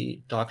to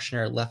be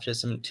doctrinaire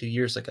leftism 2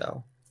 years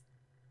ago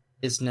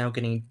is now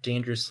getting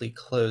dangerously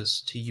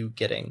close to you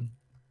getting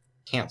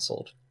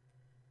canceled.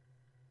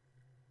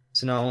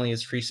 So not only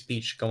is free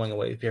speech going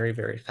away very,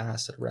 very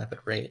fast at a rapid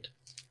rate,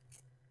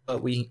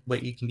 but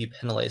what you can be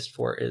penalized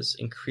for is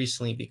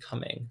increasingly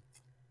becoming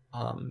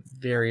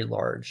very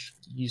large.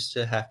 You used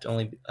to have to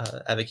only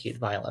advocate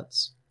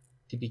violence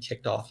to be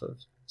kicked off of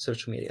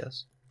social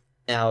medias.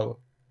 Now,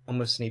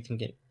 almost anything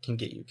can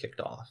get you kicked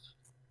off.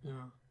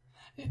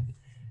 Yeah.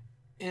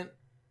 And,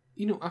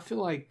 you know, I feel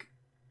like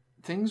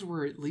things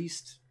were at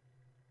least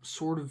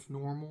sort of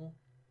normal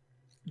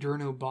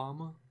during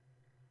Obama.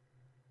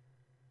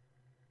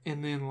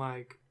 And then,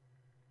 like,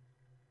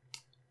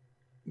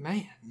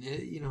 man,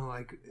 you know,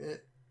 like,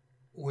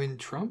 when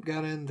Trump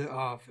got into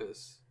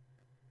office,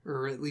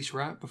 or at least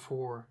right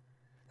before,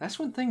 that's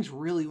when things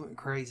really went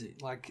crazy.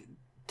 Like,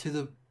 to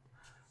the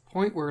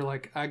point where,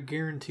 like, I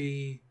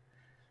guarantee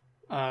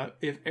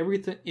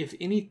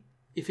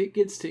if it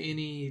gets to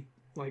any,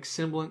 like,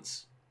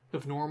 semblance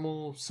of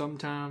normal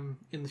sometime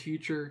in the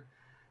future,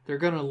 they're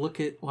going to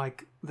look at,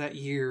 like, that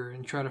year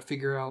and try to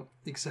figure out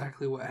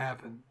exactly what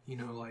happened. You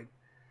know, like,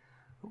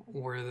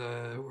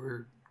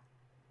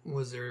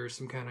 was there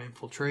some kind of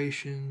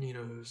infiltration, you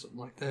know, something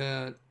like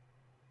that.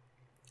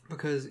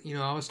 Because, you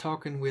know, I was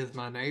talking with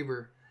my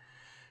neighbor,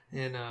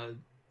 and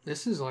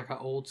this is like an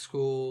old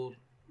school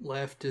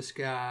leftist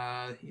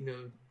guy, you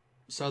know,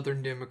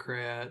 Southern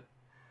Democrat.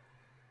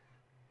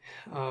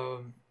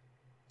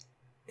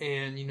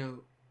 And, you know,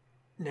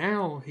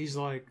 now he's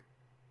like,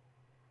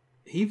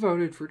 he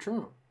voted for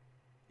Trump.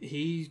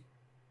 He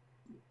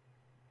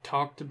was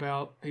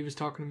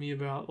talking to me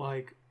about,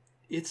 like,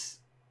 it's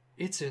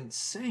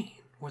insane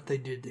what they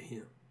did to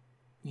him.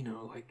 You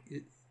know, like,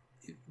 it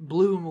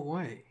blew him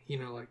away, you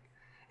know, like,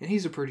 and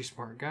he's a pretty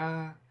smart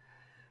guy,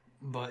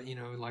 but, you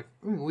know, like,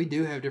 I mean, we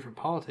do have different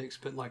politics,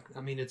 but, like,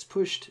 I mean, it's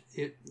pushed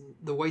it,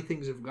 the way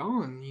things have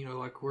gone, you know,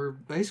 like, we're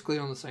basically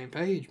on the same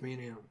page, me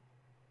and him.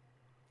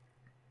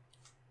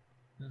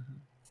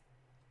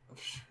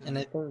 Mm-hmm. And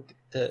I think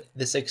that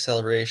this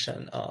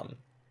acceleration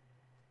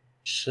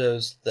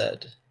shows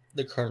that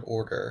the current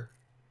order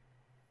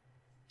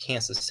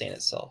can't sustain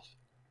itself.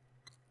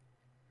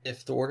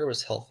 If the order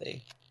was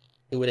healthy,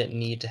 it wouldn't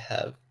need to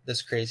have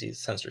this crazy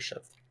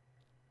censorship.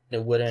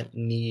 It wouldn't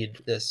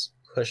need this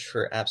push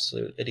for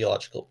absolute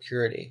ideological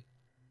purity.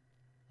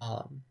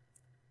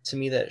 To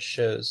me, that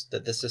shows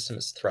that the system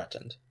is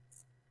threatened.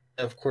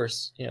 Of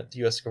course, you know, the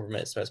U.S.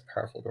 government is the most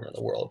powerful government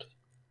in the world.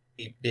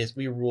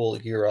 We rule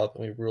Europe,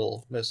 and we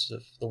rule most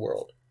of the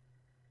world.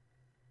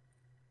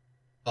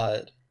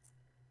 But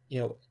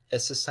a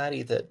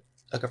society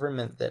a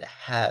government that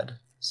had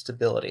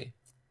stability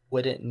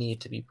wouldn't need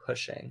to be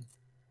pushing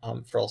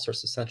for all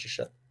sorts of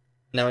censorship.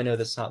 Now, I know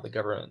that's not the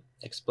government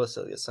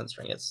explicitly is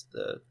censoring, it's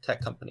the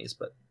tech companies,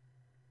 but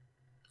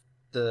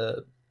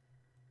the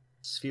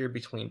sphere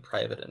between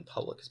private and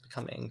public is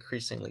becoming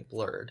increasingly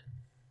blurred.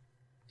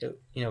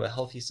 A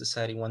healthy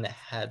society, one that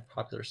had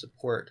popular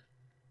support,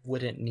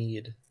 wouldn't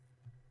need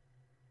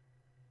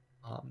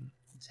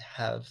to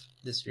have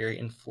this very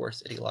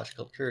enforced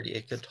ideological purity.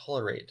 It could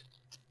tolerate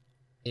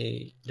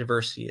a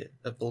diversity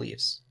of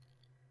beliefs.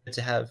 But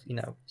to have,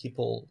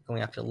 people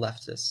going after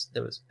leftists,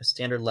 there was a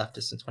standard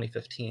leftist in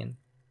 2015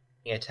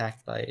 being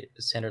attacked by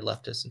a standard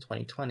leftist in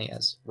 2020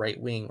 as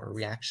right-wing or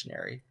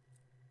reactionary.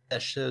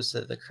 That shows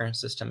that the current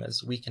system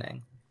is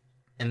weakening,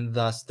 and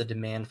thus the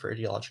demand for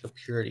ideological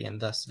purity,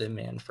 and thus the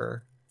demand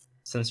for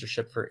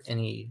censorship for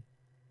any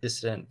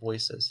dissident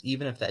voices,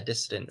 even if that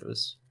dissident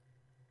was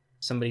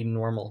somebody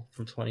normal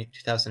from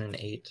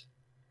 2008.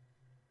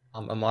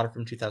 A modern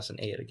from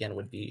 2008, again,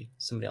 would be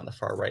somebody on the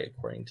far right,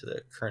 according to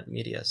the current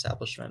media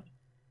establishment.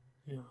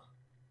 Yeah.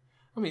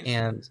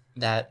 And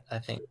that, I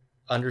think,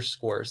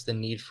 underscores the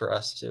need for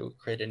us to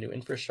create a new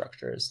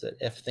infrastructure, is that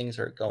if things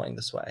are going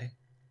this way,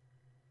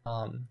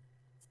 I'm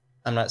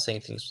not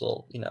saying things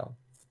will,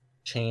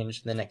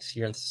 change in the next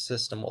year and the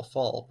system will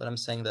fall, but I'm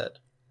saying that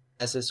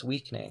as it's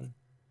weakening,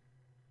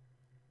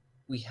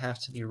 we have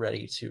to be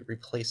ready to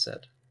replace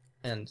it.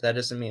 And that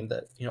doesn't mean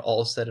that,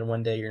 all of a sudden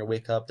one day you're going to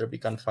wake up, there'll be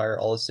gunfire,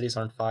 all the cities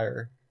are on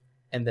fire,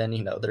 and then,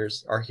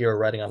 there's our hero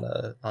riding on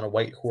a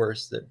white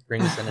horse that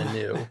brings in a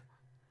new,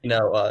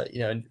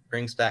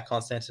 brings back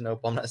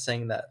Constantinople. I'm not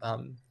saying that.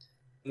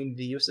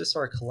 The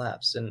USSR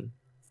collapsed, and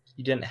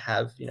you didn't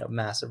have,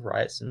 massive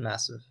riots and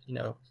massive,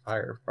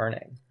 fire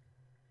burning.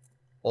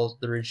 Well,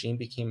 the regime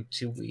became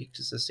too weak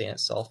to sustain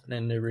itself, and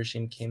a new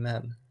regime came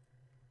in.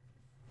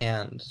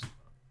 And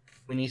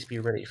we need to be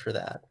ready for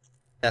that.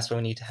 That's why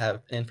we need to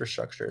have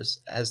infrastructures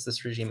as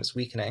this regime is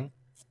weakening.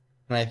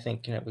 And I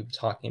think, we've been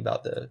talking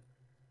about the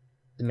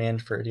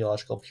demand for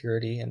ideological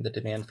purity and the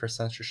demand for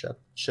censorship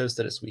shows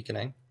that it's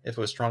weakening. If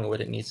it was strong, it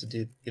wouldn't need to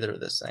do either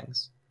of those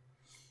things.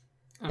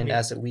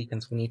 As it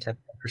weakens, we need to have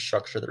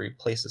infrastructure that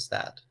replaces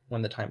that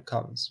when the time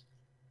comes.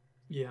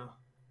 Yeah.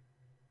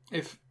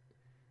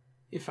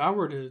 If I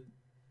were to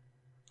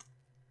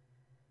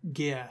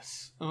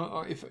guess,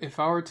 if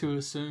I were to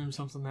assume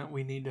something that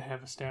we need to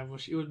have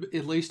established, it would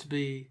at least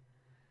be,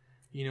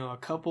 a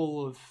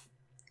couple of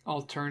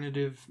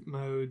alternative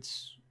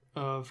modes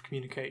of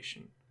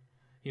communication.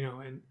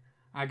 And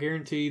I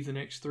guarantee the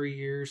next 3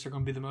 years are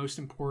going to be the most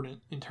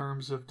important in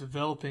terms of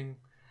developing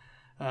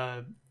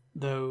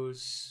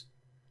those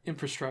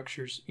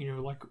infrastructures.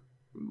 Like,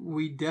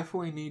 we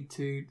definitely need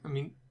to,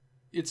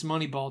 it's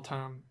Moneyball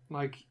time.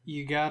 Like,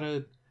 you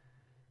gotta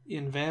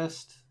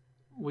invest.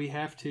 We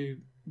have to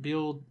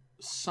build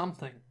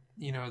something,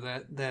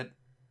 that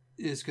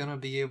is going to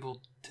be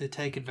able to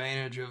take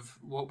advantage of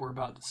what we're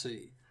about to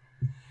see.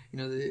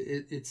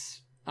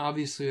 It's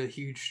obviously a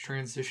huge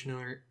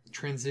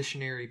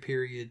transitionary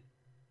period,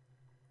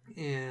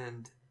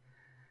 and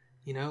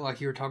like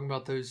you were talking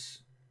about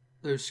those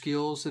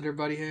skills that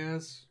everybody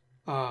has.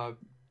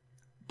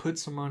 Put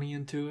some money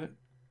into it.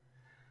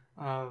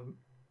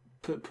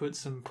 Put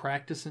some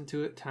practice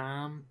into it,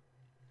 time,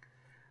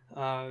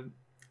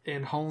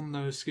 and hone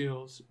those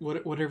skills.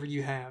 Whatever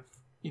you have,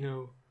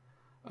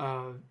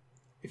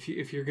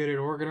 if you're good at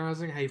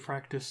organizing, hey,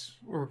 practice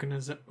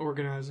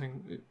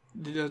organizing.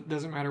 It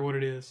doesn't matter what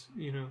it is,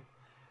 and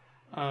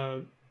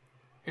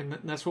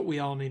that's what we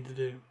all need to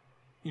do.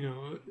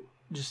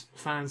 Just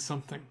find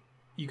something.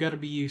 You got to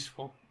be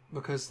useful,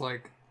 because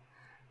like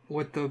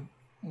what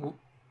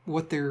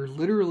they're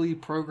literally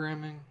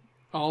programming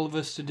all of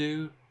us to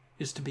do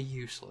is to be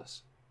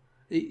useless.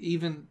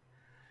 Even,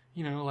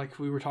 like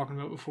we were talking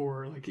about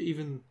before, like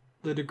even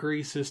the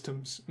degree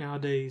systems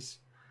nowadays,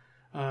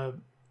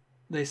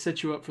 they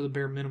set you up for the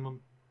bare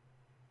minimum.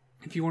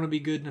 If you want to be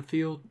good in a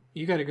field,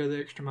 you got to go the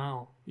extra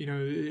mile.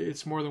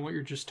 It's more than what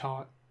you're just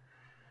taught.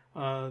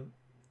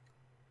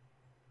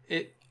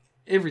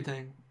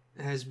 Everything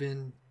has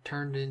been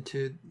turned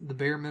into the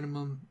bare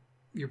minimum.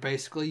 You're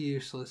basically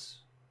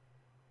useless,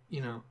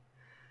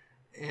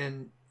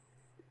 and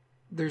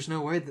there's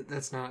no way that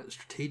that's not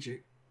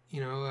strategic.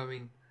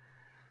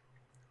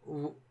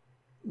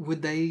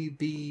 Would they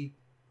be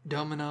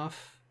dumb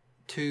enough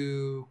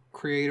to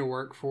create a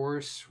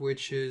workforce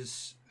which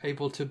is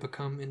able to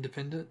become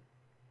independent?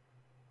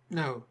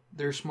 No,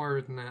 they're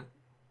smarter than that.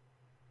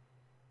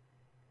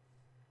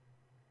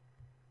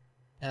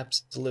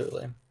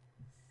 Absolutely.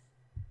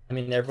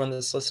 Everyone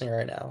that's listening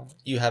right now,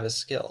 you have a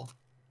skill.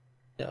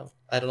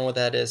 I don't know what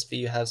that is, but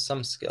you have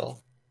some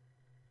skill,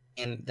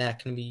 and that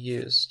can be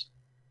used.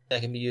 That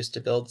can be used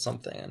to build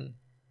something. And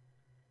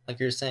like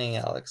you're saying,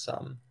 Alex,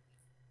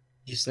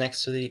 these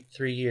next 3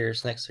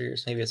 years,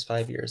 maybe it's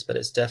 5 years, but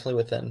it's definitely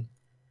within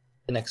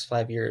the next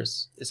 5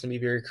 years. It's going to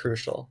be very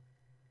crucial.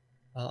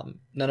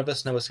 None of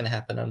us know what's going to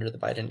happen under the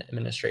Biden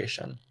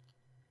administration.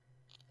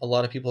 A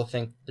lot of people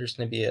think there's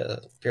going to be a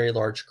very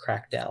large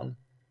crackdown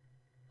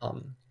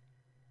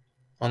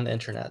on the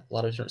internet, a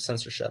lot of different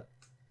censorship.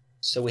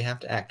 So we have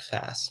to act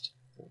fast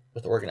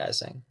with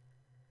organizing.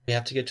 We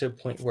have to get to a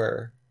point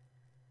where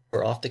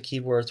we're off the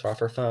keyboards, we're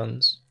off our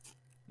phones,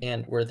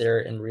 and we're there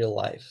in real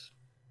life.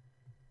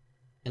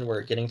 And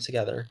we're getting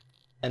together.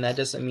 And that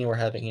doesn't mean we're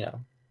having,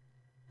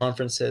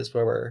 conferences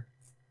where we're,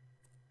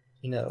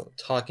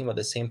 talking about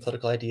the same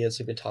political ideas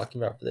we've been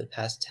talking about for the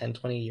past 10,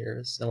 20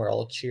 years, and we're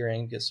all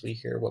cheering because we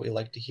hear what we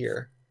like to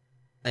hear.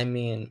 I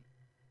mean,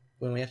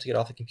 when we have to get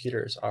off the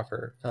computers, off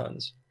our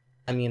phones,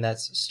 I mean,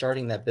 that's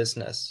starting that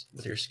business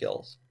with your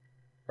skills.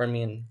 Or, I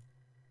mean,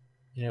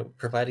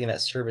 providing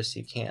that service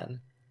you can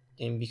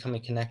and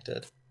becoming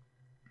connected.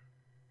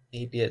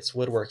 Maybe it's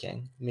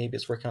woodworking. Maybe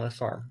it's working on a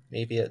farm.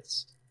 Maybe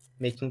it's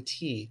making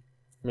tea.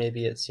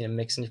 Maybe it's,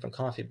 mixing different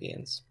coffee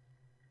beans.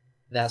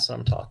 That's what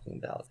I'm talking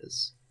about,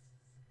 is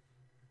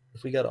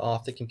if we get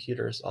off the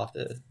computers, off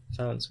the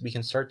phones, we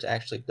can start to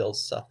actually build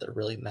stuff that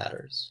really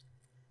matters.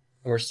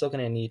 And we're still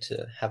going to need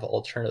to have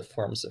alternative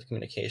forms of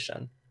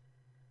communication.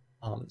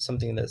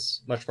 Something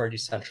that's much more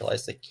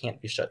decentralized that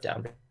can't be shut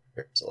down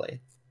very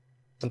easily.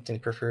 Something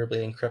preferably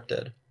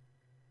encrypted.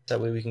 That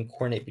way we can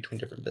coordinate between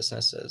different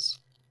businesses.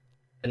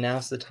 But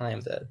now's the time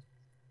that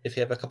if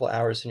you have a couple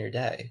hours in your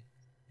day,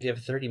 if you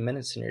have 30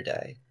 minutes in your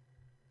day,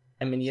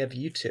 I mean, you have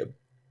YouTube.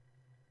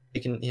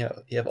 You can, you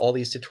have all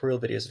these tutorial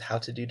videos of how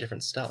to do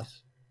different stuff.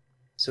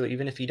 So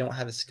even if you don't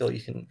have a skill,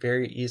 you can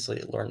very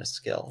easily learn a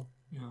skill.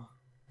 Yeah.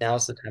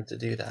 Now's the time to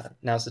do that.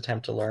 Now's the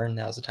time to learn.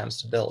 Now's the time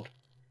to build.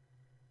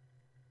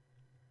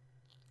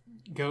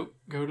 Go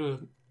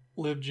to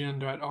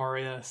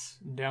libgen.rs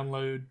and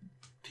download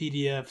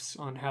PDFs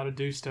on how to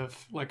do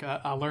stuff. Like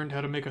I learned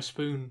how to make a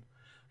spoon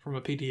from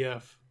a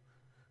PDF.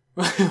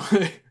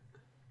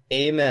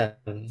 Amen.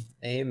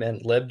 Amen.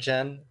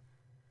 LibGen,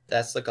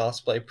 that's the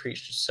gospel I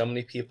preach to so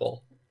many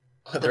people.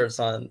 Whether it's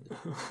online,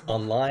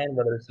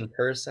 whether it's in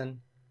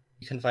person,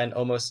 you can find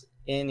almost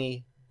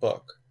any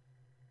book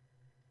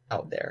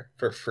out there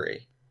for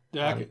free.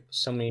 Yeah,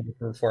 so many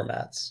different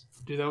formats.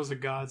 Dude, that was a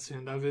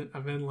godsend.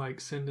 I've been like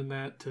sending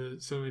that to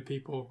so many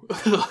people.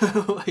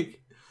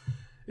 Like,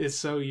 it's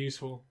so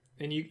useful.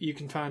 And you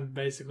can find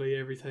basically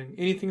everything.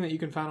 Anything that you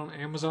can find on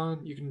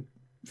Amazon, you can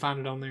find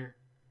it on there.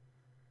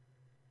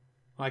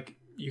 Like,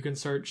 you can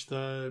search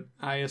the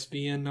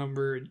ISBN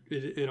number.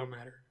 It don't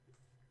matter.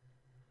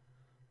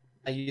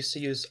 I used to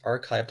use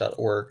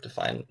archive.org to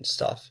find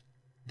stuff,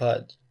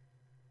 but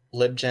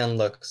LibGen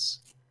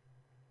looks...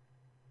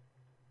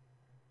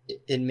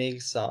 It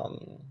makes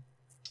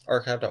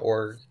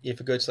archive.org,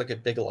 if it goes to like a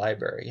big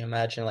library,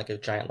 imagine like a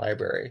giant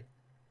library.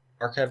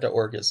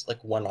 Archive.org is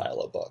like one aisle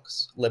of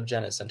books.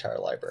 LibGen is the entire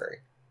library.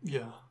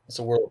 Yeah. It's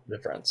a world of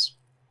difference.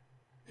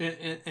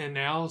 And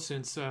now,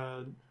 since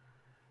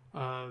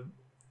what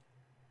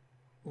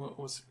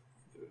was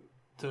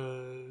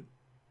the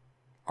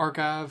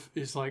archive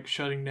is like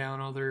shutting down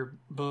all their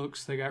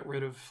books, they got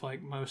rid of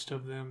like most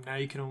of them. Now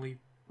you can only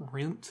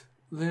rent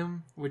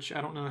them, which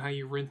I don't know how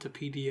you rent a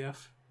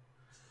PDF.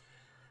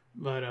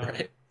 But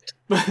right.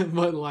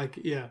 but like,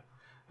 yeah,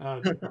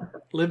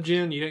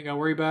 LibGen, you ain't gotta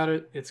worry about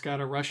it. It's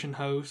got a Russian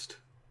host,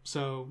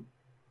 so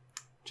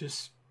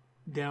just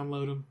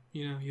download them.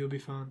 You'll be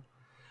fine.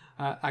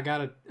 I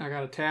got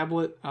a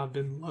tablet. I've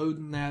been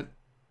loading that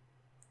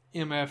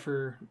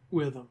MFer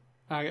with them.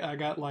 I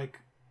got like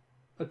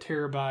a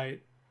terabyte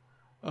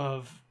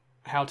of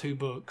how-to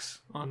books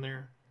on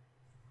there,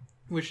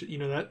 which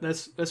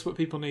that's what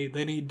people need.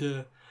 They need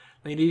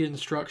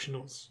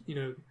instructionals.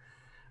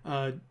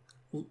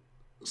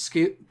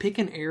 Pick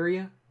an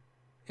area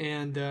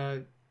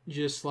and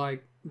just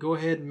like go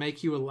ahead and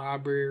make you a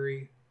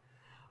library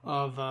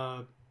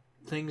of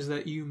things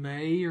that you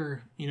may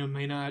or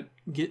may not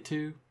get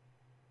to.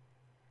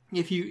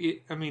 If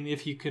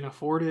you can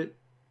afford it,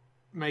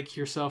 make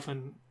yourself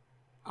an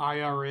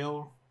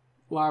IRL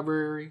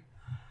library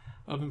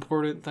of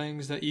important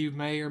things that you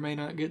may or may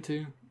not get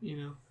to.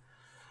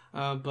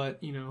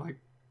 But like,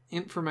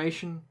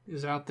 information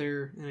is out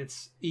there and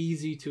it's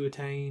easy to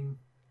attain.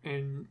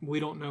 And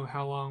we don't know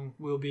how long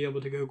we'll be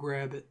able to go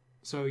grab it.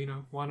 So,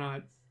 why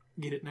not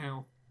get it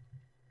now?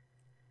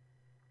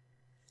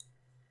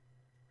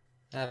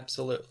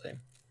 Absolutely.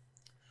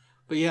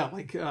 But yeah,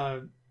 like,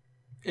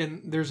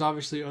 and there's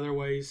obviously other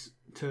ways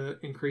to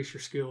increase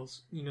your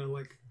skills.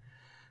 Like,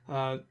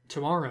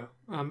 tomorrow,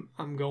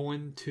 I'm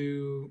going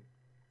to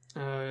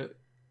a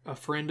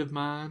friend of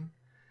mine.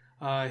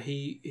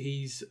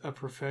 He's a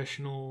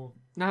professional,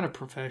 not a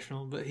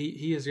professional, but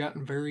he has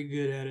gotten very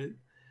good at it.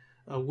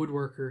 A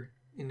woodworker,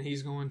 and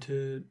he's going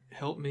to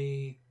help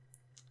me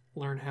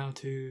learn how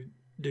to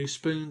do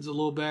spoons a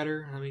little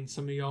better. I mean,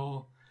 some of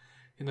y'all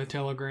in the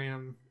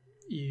Telegram,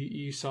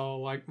 you saw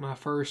like my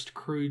first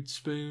crude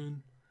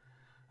spoon.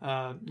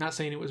 Not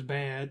saying it was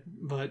bad,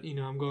 but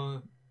I'm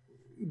going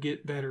to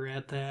get better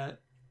at that,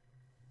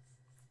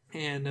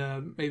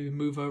 and maybe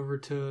move over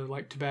to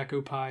like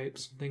tobacco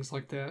pipes and things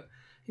like that.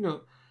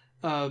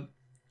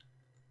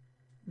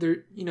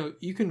 There,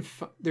 you can.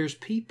 There's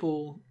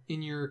people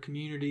in your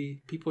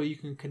community, people you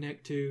can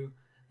connect to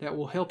that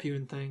will help you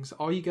in things.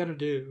 All you got to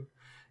do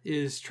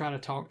is try to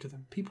talk to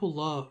them. People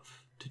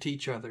love to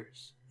teach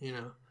others, you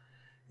know,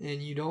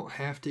 and you don't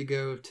have to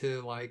go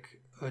to like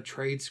a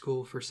trade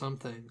school for some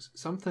things.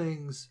 Some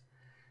things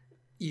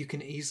you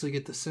can easily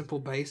get the simple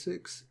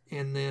basics,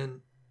 and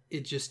then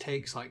it just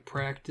takes like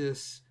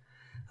practice.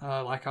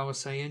 Like I was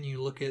saying,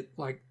 you look at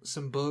like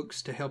some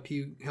books to help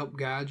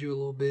guide you a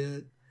little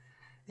bit,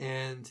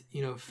 and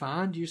you know,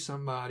 find you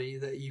somebody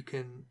that you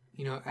can,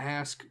 you know,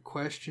 ask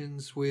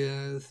questions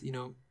with, you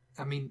know,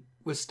 I mean,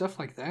 with stuff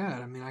like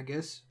that. I mean, I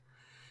guess,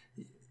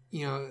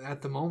 you know,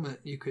 at the moment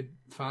you could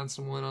find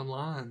someone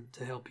online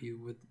to help you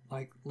with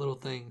like little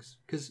things,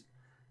 because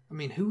I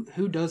mean,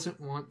 who doesn't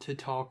want to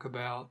talk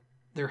about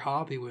their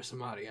hobby with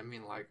somebody? I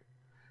mean,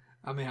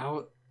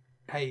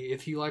 hey,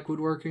 if you like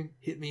woodworking,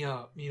 hit me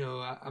up. You know,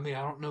 I mean,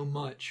 I don't know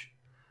much,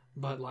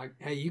 but like,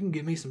 hey, you can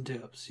give me some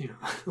tips, you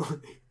know.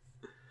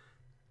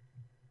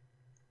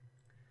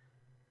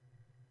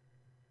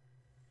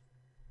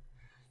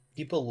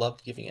 People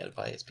love giving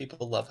advice.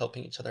 People love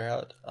helping each other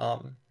out.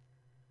 On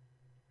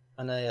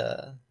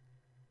a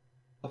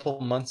couple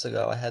months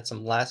ago, I had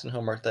some Latin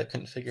homework that I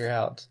couldn't figure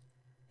out,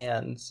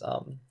 and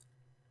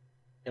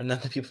you know, none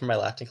of the people from my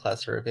Latin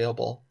class were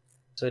available.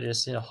 So I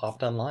just, you know,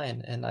 hopped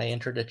online and I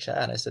entered a chat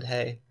and I said,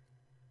 "Hey,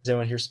 does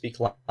anyone here speak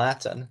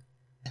Latin?"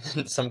 And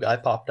then some guy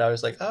popped out. I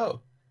was like,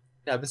 "Oh,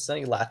 yeah, I've been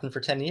studying Latin for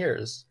 10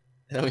 years."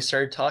 And then we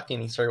started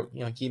talking. He started,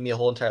 you know, giving me a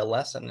whole entire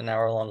lesson, an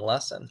hour-long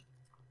lesson.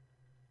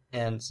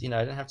 And, you know,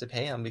 I didn't have to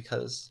pay him,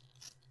 because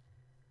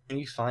when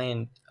you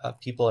find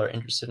people are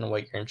interested in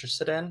what you're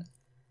interested in,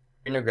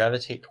 you're going to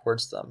gravitate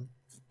towards them.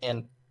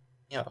 And,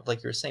 you know,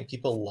 like you were saying,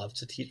 people love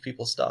to teach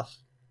people stuff.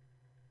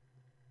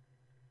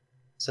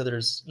 So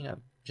there's, you know,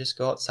 just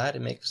go outside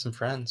and make some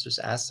friends. Just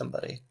ask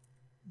somebody.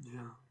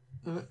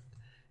 Yeah.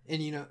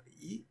 And, you know,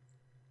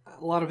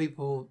 a lot of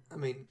people, I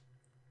mean,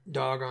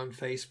 dog on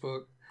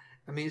Facebook.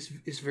 I mean,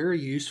 it's very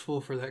useful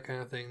for that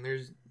kind of thing.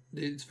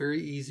 It's very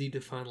easy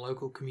to find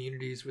local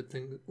communities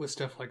with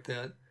stuff like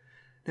that.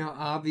 Now,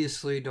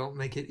 obviously, don't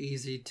make it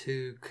easy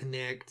to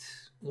connect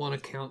one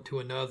account to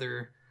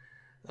another.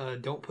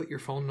 Don't put your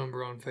phone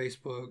number on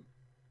Facebook,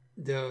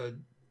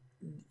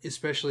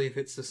 especially if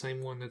it's the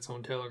same one that's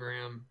on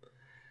Telegram.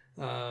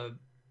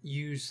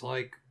 Use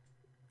like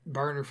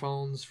burner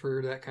phones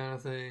for that kind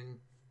of thing.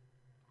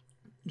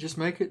 Just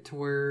make it to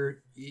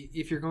where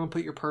if you're going to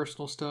put your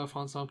personal stuff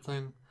on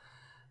something,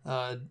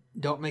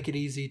 don't make it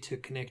easy to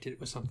connect it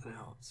with something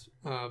else.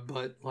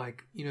 But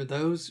like, you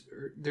know,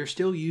 they're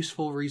still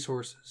useful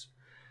resources.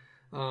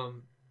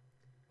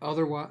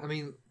 Otherwise, I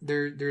mean,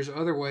 there's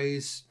other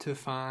ways to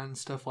find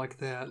stuff like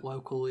that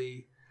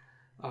locally.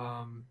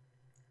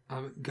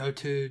 Go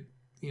to,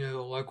 you know,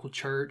 a local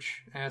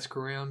church, ask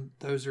around.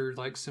 Those are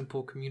like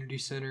simple community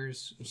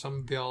centers.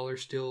 Some of y'all are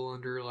still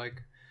under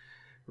like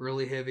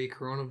really heavy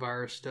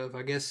coronavirus stuff.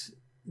 I guess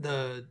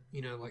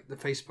you know, like the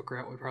Facebook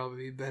route would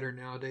probably be better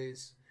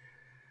nowadays.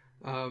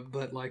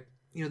 But like,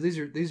 you know,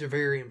 these are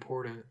very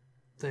important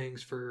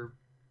things for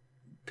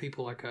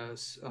people like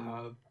us.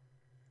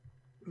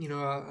 You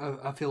know,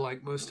 I feel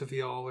like most of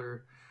y'all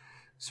are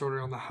sort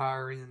of on the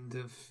higher end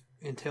of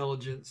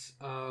intelligence.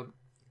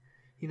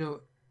 You know,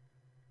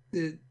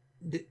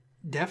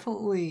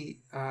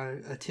 definitely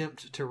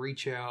attempt to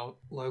reach out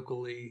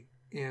locally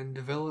and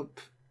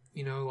develop,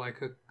 you know,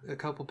 like a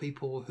couple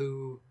people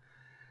who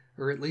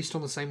are at least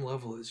on the same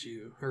level as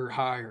you, or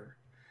higher,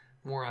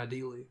 more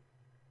ideally.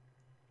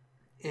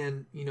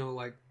 And, you know,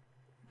 like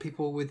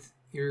people with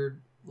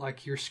your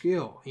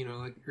skill, you know,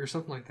 like, or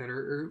something like that.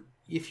 Or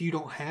if you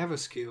don't have a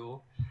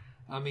skill,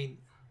 I mean,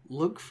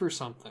 look for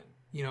something.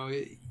 You know,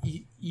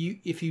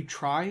 if you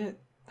try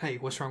it, hey,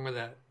 what's wrong with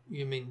that?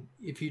 You mean,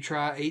 if you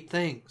try 8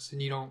 things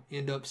and you don't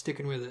end up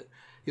sticking with it,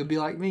 you'll be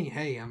like me.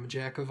 Hey, I'm a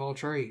jack of all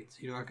trades.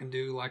 You know, I can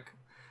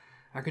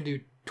do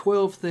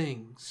 12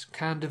 things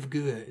kind of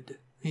good.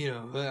 You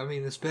know, I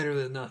mean, it's better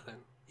than nothing,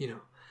 you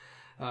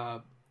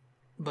know.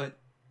 But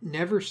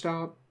never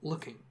stop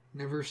looking.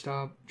 Never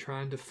stop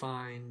trying to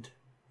find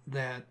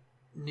that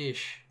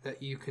niche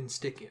that you can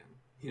stick in.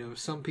 You know,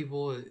 some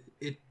people,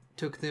 it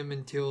took them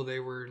until they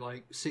were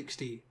like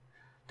 60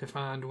 to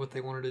find what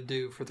they wanted to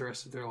do for the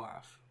rest of their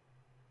life.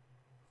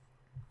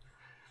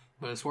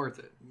 But it's worth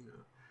it. You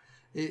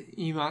know,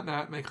 you might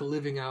not make a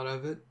living out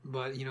of it,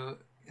 but, you know,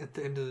 at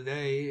the end of the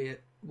day,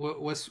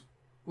 what's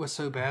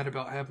so bad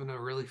about having a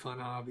really fun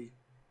hobby?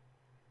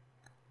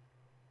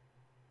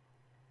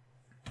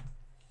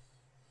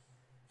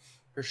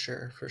 For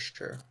sure, for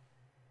sure.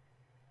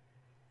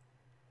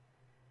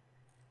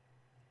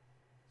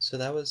 So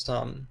that was,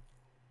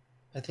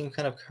 I think we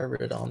kind of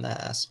covered it on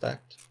that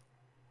aspect.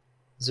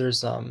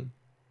 There's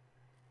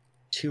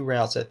 2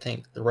 routes I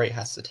think the right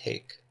has to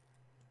take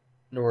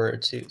in order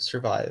to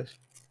survive,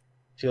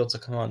 to be able to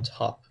come on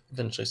top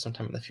eventually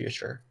sometime in the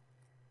future.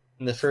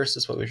 And the first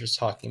is what we were just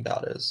talking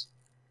about, is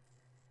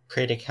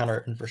create a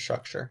counter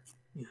infrastructure.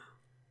 Yeah.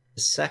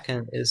 The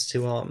second is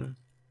to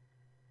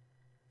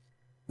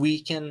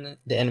weaken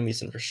the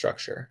enemy's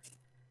infrastructure.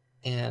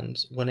 And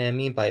what I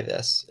mean by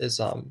this is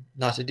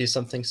not to do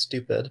something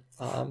stupid,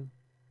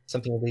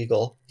 something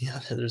illegal,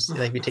 there's that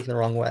can be taken the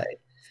wrong way.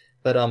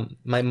 But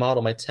my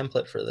model, my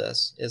template for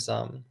this is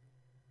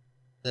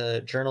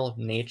the Journal of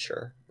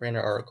Nature ran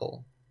an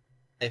article.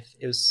 It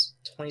was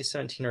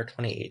 2017 or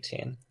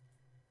 2018,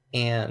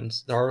 and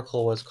the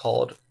article was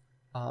called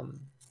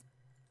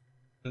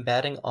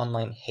 "Combating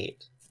Online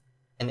Hate,"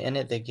 and in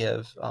it they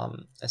give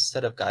a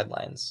set of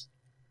guidelines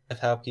of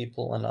how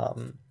people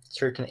in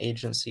certain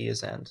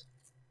agencies and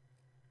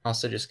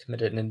also just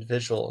committed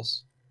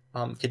individuals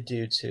could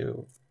do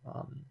to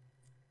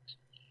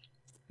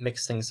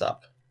mix things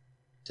up,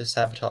 to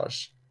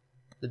sabotage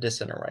the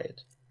dissident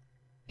right.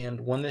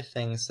 And one of the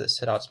things that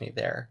stood out to me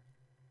there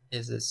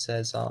is it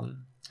says,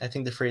 I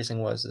think the phrasing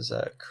was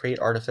create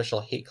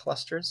artificial hate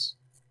clusters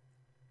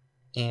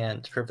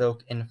and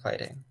provoke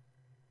infighting.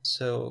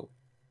 So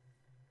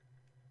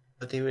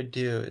what they would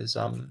do is,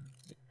 according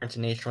to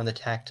nature, one of the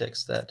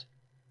tactics that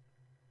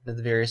the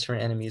various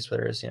different enemies,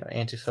 whether it's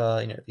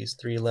Antifa, these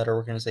 3-letter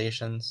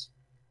organizations,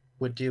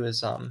 would do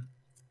is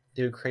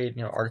they would create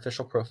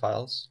artificial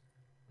profiles,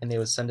 and they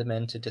would send them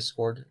into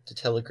Discord, to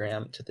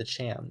Telegram, to the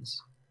Chams,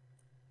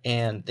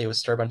 and they would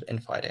start a bunch of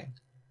infighting.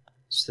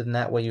 So then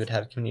that way you would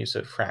have communities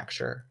that would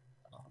fracture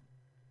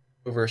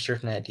over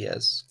certain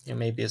ideas.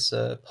 Maybe it's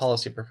a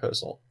policy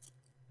proposal.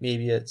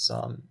 Maybe it's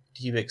do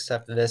you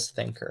accept this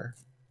thinker?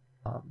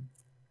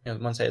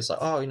 One side is like,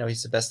 oh,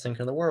 he's the best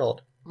thinker in the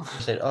world. You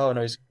say, oh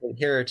no, he's a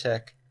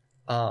heretic.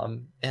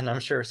 And I'm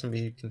sure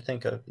somebody can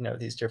think of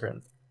these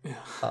different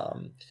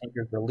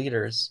thinkers or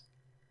leaders.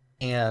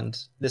 And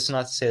this is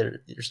not to say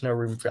that there's no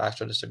room for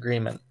actual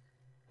disagreement,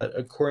 but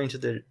according to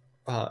the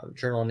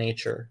Journal of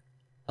Nature,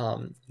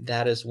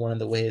 that is one of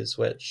the ways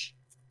which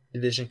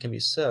division can be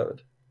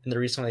sowed. And the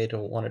reason why they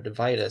don't want to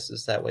divide us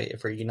is that way,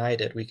 if we're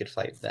united, we could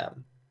fight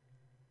them.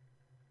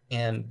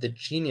 And the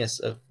genius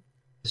of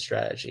the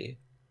strategy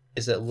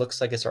is that it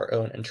looks like it's our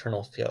own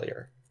internal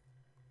failure.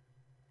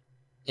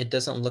 It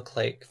doesn't look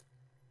like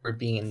we're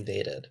being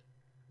invaded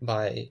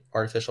by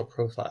artificial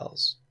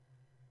profiles,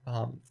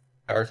 by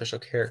artificial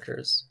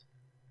characters.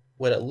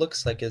 What it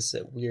looks like is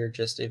that we're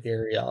just a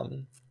very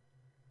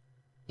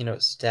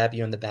stab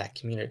you in the back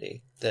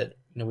community, that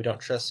we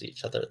don't trust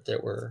each other,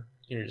 that we're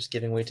just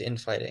giving way to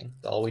infighting,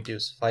 that all we do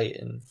is fight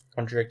and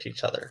contradict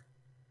each other.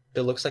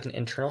 It looks like an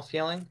internal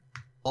failing,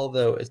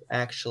 although it's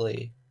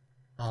actually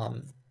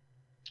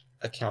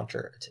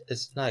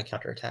it's not a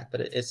counterattack,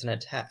 but it's an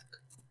attack.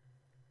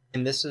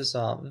 And this is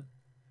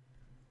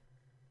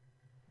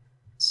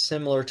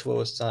similar to what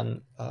was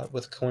done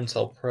with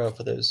COINTELPRO,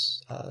 for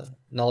those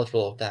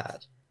knowledgeable of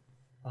that,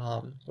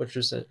 which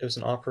was it was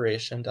an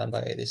operation done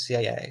by the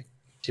CIA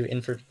to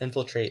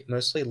infiltrate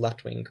mostly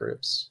left-wing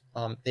groups.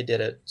 They did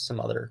it some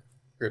other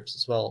groups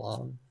as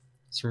well,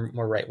 some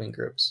more right-wing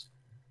groups.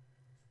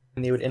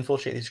 And they would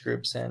infiltrate these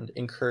groups and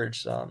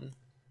encourage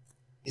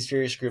these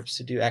various groups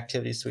to do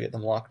activities to get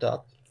them locked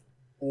up,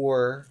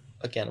 or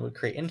again would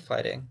create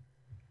infighting.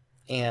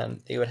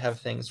 And they would have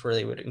things where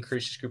they would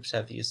encourage these groups to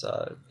have these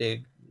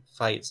big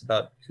fights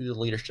about who the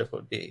leadership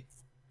would be.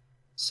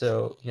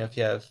 So if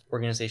you have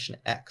Organization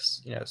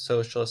X,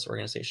 Socialist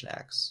Organization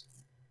X,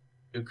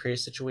 it would create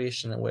a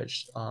situation in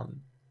which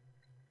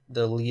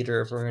the leader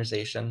of the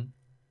organization,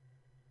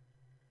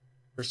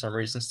 for some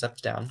reason,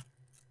 steps down.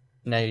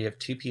 Now you have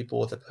two people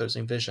with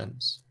opposing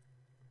visions,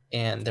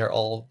 and they're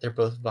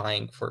both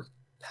vying for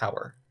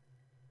power.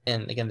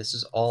 And again, this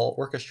is all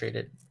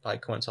orchestrated by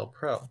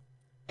COINTELPRO.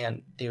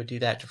 And they would do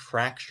that to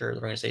fracture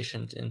the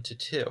organization into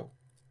two.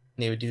 And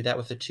they would do that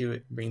with the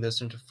two, bring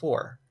those into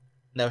four.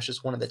 And that was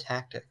just one of the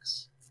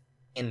tactics.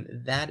 And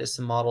that is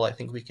the model I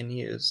think we can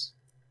use,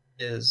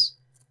 is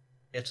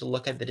we have to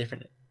look at the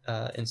different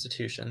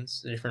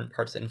institutions, the different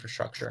parts of the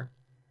infrastructure.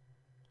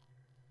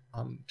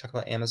 Talk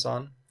about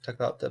Amazon, talk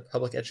about the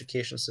public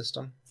education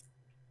system,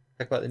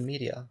 talk about the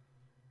media.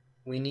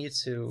 We need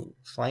to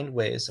find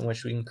ways in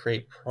which we can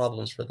create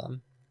problems for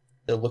them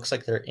that looks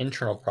like they're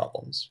internal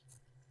problems.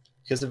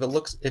 Because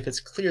if it's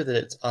clear that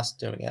it's us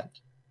doing it,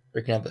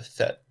 they're going to have a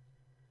fit.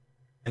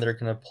 And they're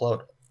going to pull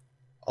out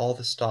all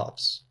the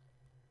stops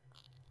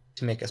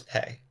to make us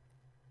pay.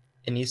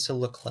 It needs to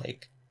look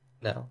like,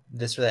 no,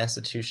 this or that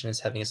institution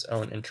is having its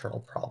own internal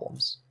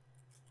problems.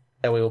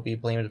 That way we'll be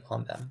blamed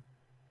upon them.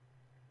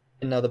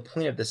 And now the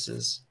point of this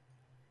is,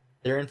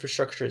 their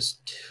infrastructure is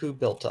too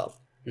built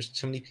up. There's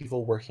too many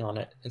people working on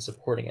it and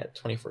supporting it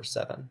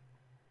 24/7.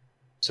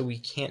 So we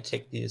can't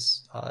take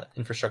these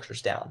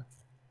infrastructures down.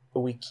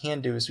 What we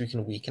can do is we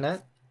can weaken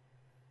it,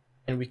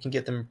 and we can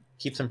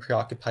keep them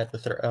preoccupied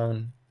with their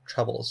own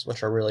troubles,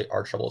 which are really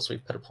our troubles we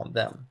put upon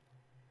them.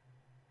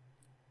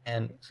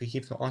 And if we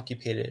keep them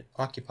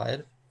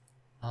occupied,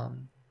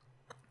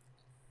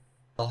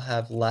 they'll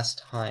have less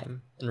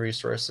time and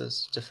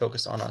resources to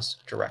focus on us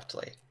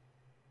directly.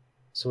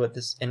 So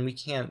we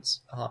can't,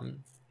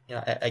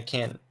 I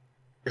can't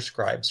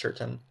prescribe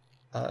certain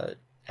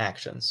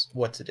actions,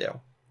 what to do.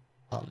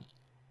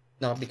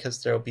 Not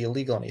because there will be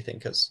illegal anything,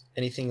 because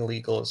anything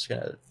illegal is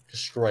going to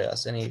destroy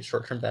us. Any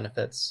short-term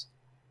benefits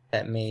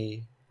that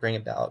may bring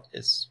about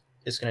is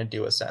going to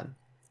do us in.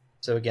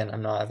 So again,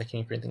 I'm not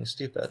advocating for anything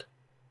stupid.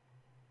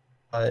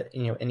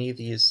 any of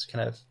these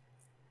kind of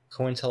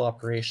COINTEL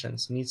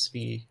operations needs to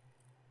be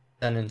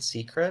done in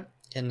secret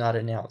and not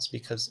announced,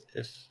 because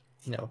if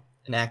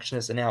an action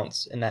is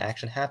announced and that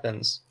action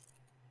happens,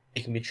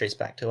 it can be traced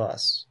back to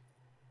us.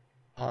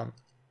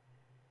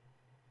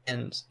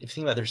 And if you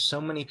think about it, there's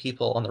so many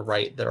people on the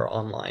right that are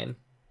online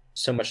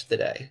so much of the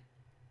day.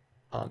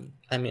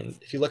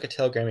 If you look at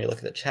Telegram, you look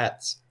at the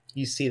chats,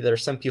 you see there are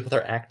some people that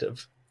are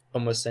active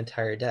almost the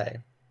entire day.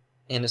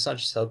 And it's not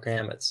just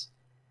Telegram, it's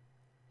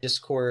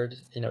Discord,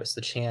 it's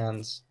the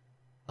chans,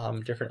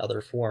 different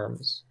other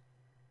forums.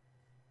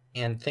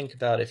 And think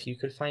about if you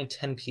could find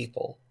 10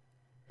 people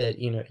that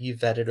you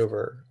vetted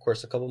over, of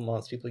course, a couple of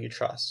months, people you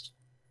trust,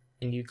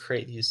 and you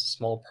create these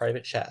small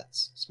private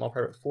chats, small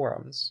private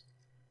forums,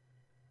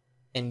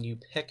 and you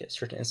pick a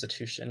certain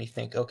institution, and you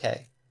think,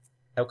 okay,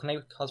 how can I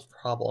cause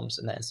problems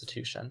in that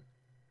institution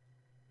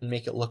and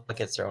make it look like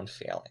it's their own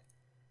failing?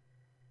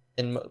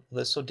 And what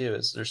this will do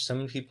is there's so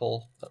many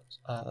people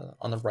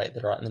on the right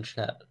that are on the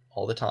internet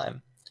all the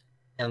time,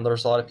 and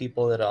there's a lot of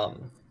people that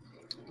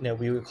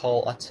we would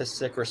call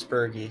autistic or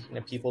spurgy,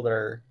 people that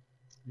are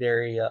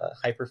very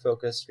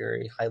hyper-focused,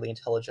 very highly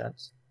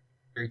intelligent,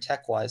 very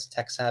tech-wise,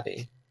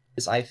 tech-savvy,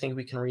 is I think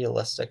we can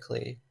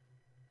realistically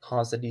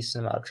cause a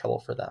decent amount of trouble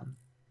for them.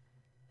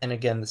 And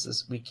again,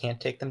 we can't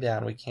take them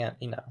down, we can't,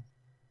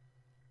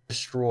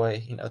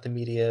 destroy, the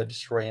media,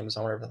 destroy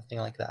Amazon, or everything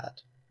like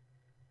that.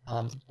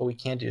 What we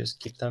can do is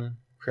keep them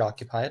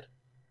preoccupied,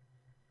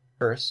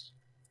 first.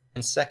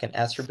 And second,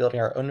 as we're building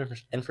our own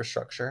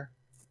infrastructure,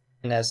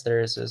 and as there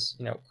is this,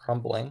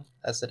 crumbling,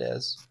 as it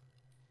is,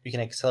 we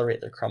can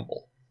accelerate their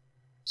crumble.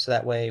 So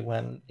that way,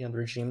 when the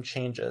regime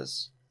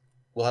changes,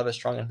 we'll have a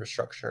strong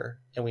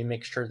infrastructure, and we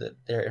make sure that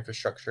their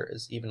infrastructure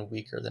is even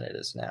weaker than it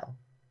is now.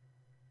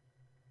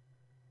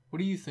 What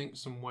do you think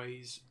some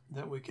ways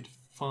that we could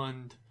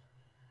fund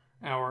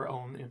our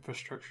own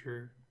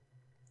infrastructure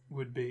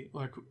would be?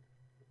 Like,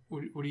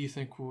 what do you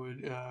think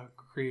would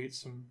create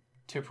some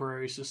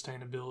temporary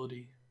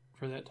sustainability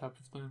for that type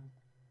of thing?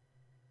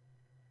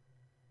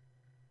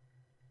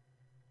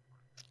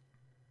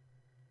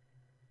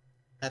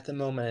 At the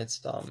moment,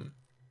 it's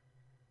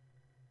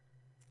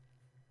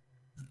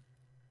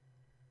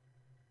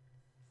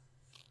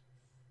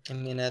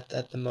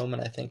at the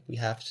moment, I think we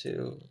have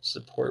to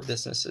support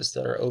businesses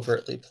that are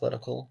overtly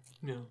political.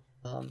 Yeah.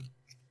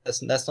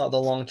 That's not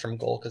the long-term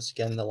goal, because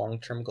again, the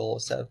long-term goal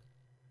is to have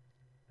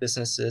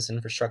businesses,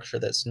 infrastructure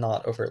that's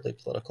not overtly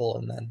political,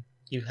 and then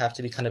you have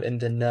to be kind of in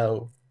the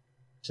know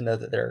to know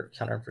that they're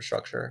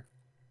counter-infrastructure.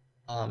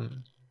 I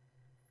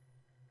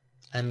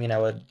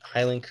would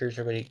highly encourage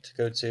everybody to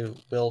go to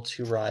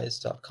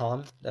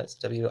will2rise.com. That's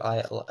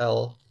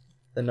WILL,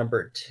 the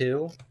number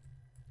 2,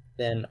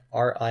 then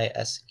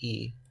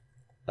RISE.com.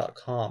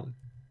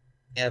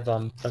 They have a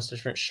bunch of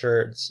different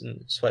shirts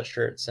and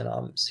sweatshirts and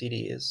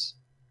CDs.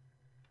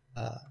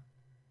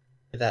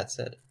 That's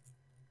it.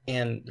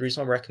 And the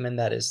reason I recommend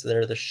that is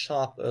they're the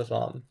shop of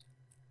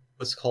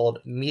what's called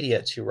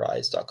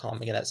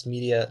media2rise.com. Again, that's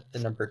media, the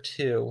number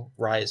 2,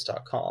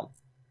 rise.com.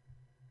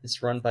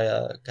 It's run by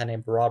a guy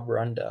named Rob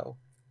Rundo,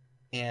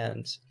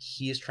 and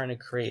he's trying to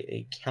create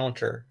a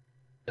counter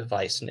to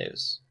Vice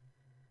News.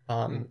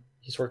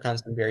 He's working on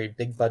some very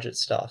big budget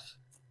stuff.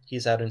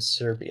 He's out in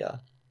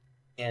Serbia,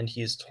 and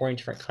he's touring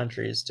different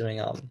countries doing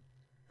kind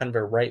of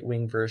a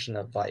right-wing version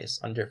of Vice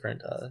on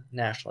different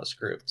nationalist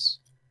groups.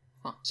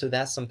 So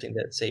that's something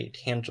that's a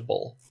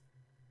tangible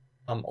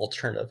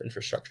alternative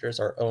infrastructure, is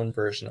our own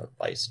version of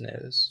Vice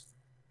News.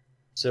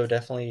 So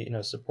definitely,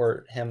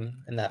 support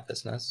him in that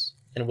business.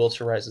 And Will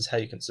to Rise is how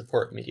you can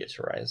support Media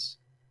to Rise.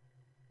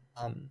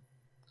 I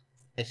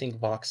think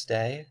Vox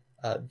Day,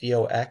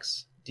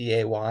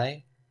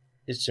 VOXDAY,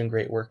 is doing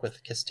great work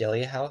with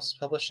Castalia House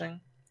Publishing.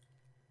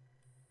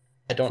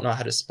 I don't know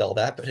how to spell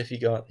that, but if you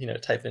go,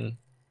 type in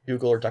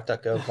Google or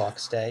DuckDuckGo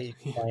Vox Day, you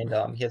can find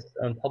he has his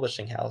own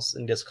publishing house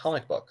and does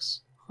comic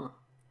books.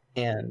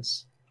 And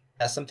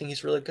that's something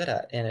he's really good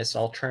at, and it's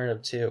an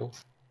alternative to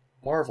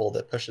Marvel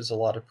that pushes a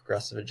lot of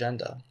progressive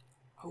agenda.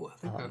 Oh, I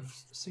think I've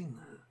seen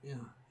that. Yeah,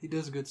 he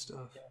does good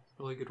stuff. Yeah.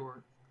 Really good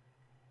work.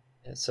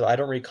 So I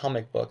don't read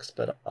comic books,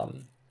 but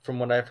from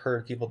what I've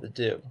heard people that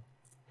do,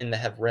 and that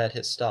have read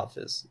his stuff,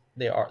 is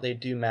they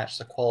do match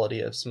the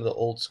quality of some of the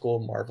old school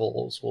Marvel,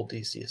 old school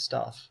DC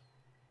stuff.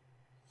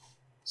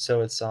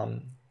 So it's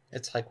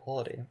high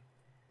quality.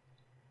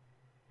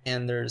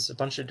 And there's a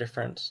bunch of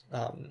different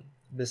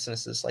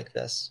businesses like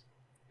this.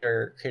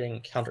 They're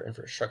creating counter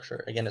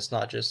infrastructure. Again, it's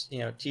not just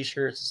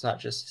t-shirts, it's not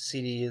just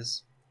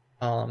CDs.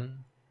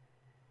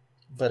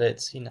 But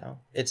it's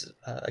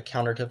a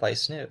counter to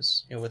Vice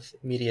News. With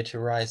Media to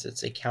Rise,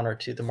 it's a counter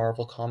to the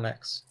Marvel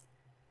comics.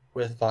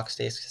 With Vox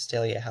Day's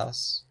Castalia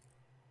House,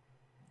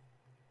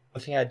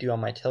 one thing I do on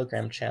my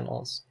Telegram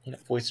channel is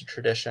Voice of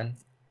Tradition,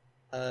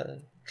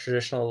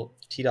 traditional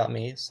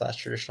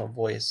t.me/traditional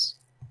voice.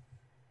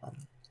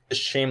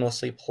 Just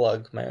shamelessly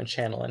plug my own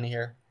channel in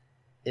here.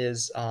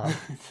 Is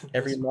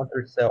every month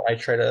or so I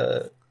try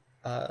to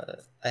I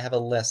have a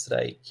list that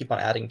I keep on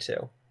adding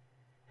to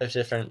of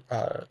different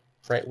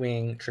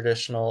right-wing,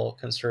 traditional,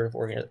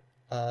 conservative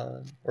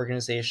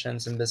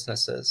organizations and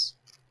businesses,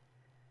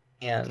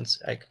 and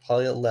I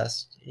compile a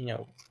list,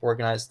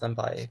 organize them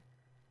by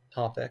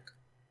topic,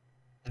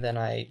 and then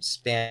I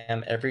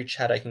spam every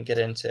chat I can get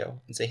into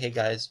and say, hey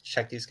guys,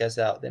 check these guys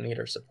out, they need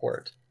our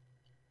support.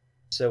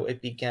 So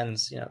it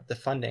begins, the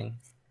funding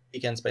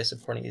begins by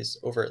supporting these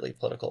overtly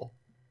political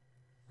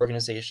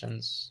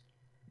organizations,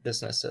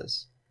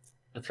 businesses.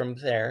 And from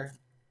there,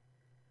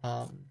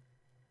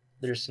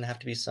 there's going to have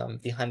to be some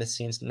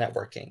behind-the-scenes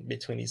networking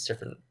between these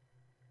different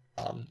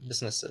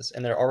businesses,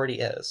 and there already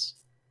is.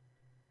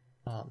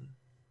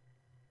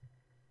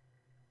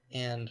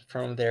 And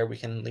from there, it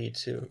can lead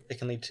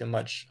to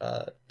much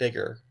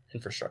bigger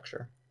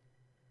infrastructure.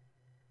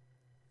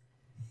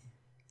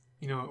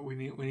 We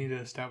need to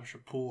establish a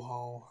pool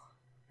hall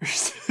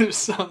or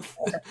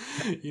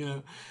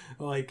something.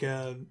 Like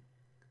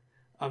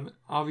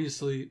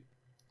obviously,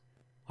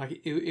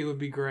 like it would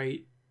be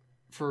great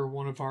for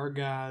one of our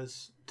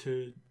guys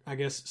to, I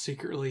guess,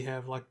 secretly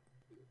have like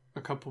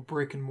a couple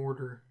brick and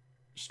mortar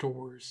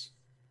stores,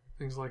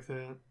 things like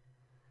that.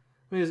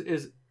 I mean,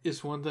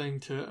 it's one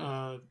thing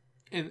to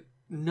and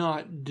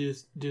not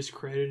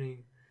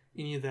discrediting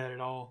any of that at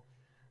all,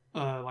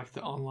 like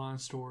the online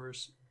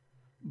stores,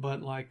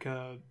 but like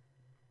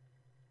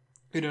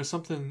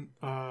something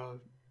that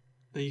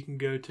you can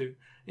go to.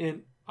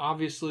 And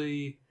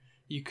obviously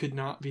you could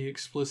not be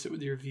explicit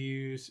with your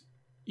views.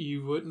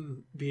 You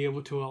wouldn't be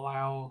able to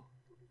allow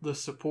the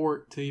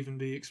support to even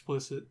be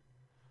explicit.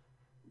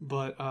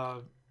 But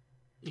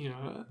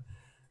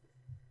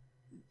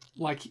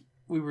like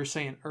we were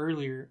saying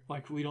earlier,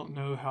 like we don't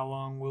know how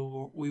long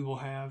we will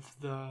have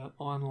the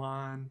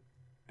online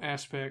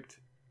aspect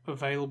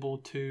available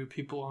to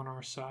people on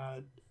our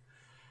side.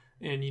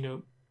 And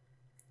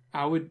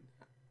I would,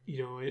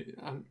 I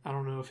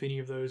don't know if any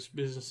of those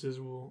businesses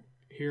will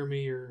hear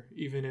me, or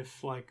even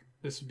if like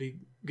this would be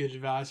good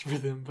advice for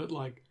them, but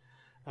like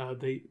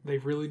they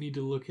really need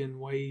to look in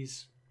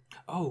ways.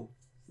 I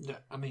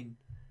mean,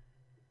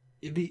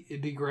 it'd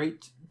be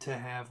great to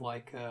have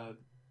like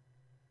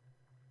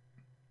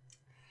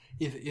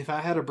if I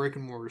had a brick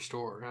and mortar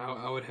store,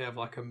 I would have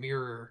like a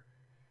mirror,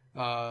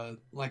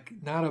 like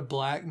not a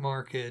black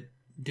market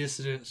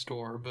dissident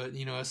store, but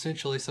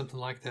essentially something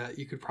like that.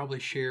 You could probably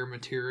share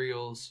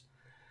materials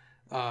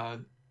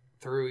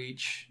through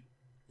each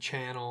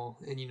channel,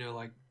 and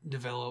like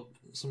develop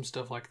some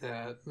stuff like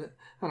that.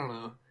 I don't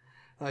know.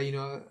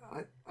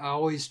 I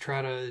always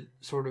try to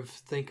sort of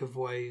think of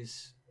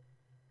ways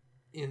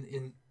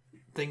in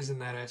things in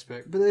that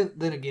aspect. But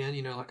then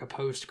again, like a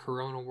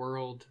post-corona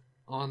world,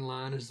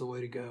 online is the way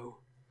to go.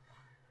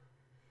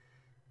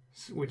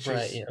 Which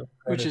is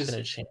going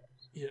to change.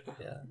 Yeah.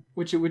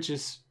 Which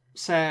is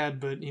sad,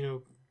 but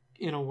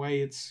in a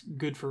way it's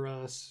good for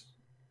us.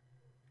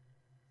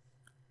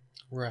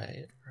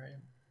 Right.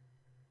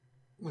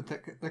 But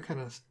that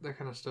kind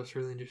of stuff's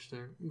really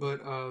interesting.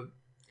 But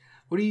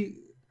what do you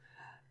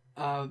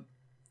I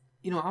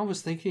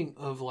was thinking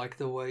of like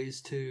the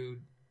ways to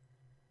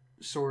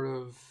sort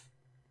of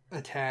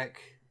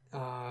attack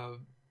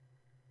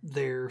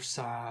their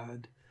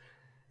side,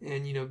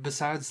 and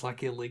besides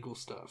like illegal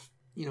stuff.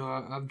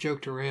 I've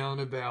joked around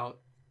about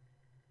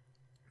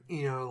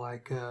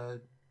like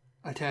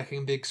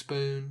attacking Big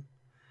Spoon,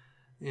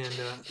 and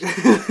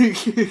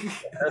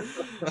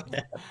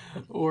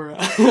or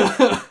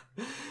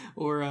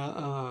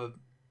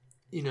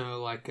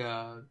like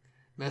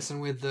messing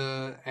with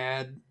the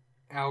ad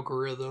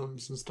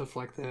algorithms and stuff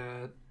like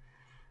that.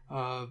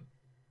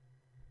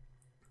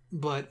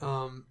 But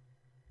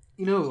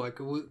like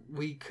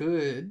we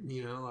could,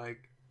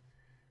 like,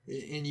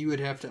 and you would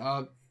have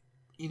to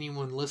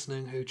anyone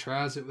listening who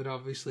tries it would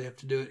obviously have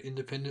to do it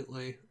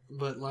independently.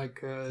 But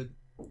like,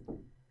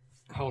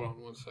 hold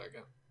on one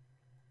second.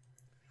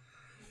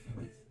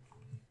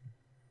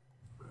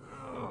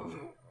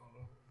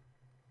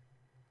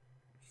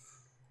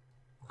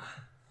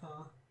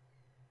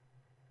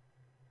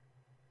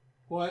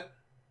 What?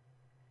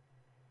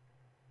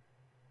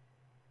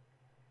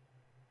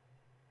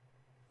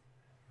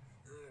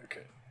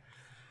 Okay.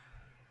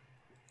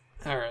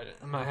 All right,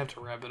 I might have to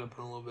wrap it up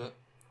in a little bit,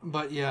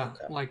 but yeah,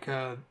 okay. Like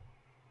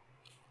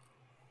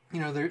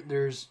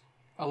there's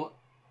a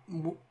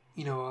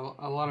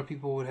lot of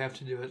people would have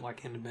to do it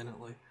like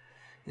independently,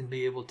 and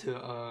be able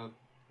to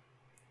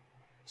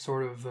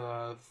sort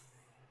of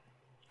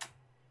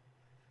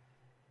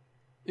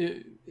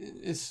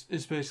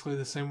it's basically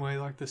the same way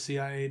like the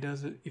CIA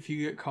does it. If you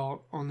get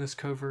caught on this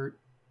covert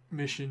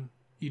mission,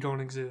 you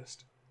don't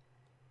exist.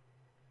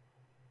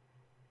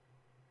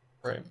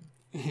 Right.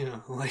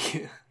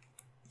 Like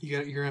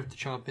you're gonna have to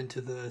chomp into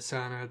the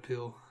cyanide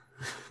pill.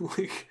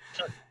 Like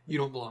you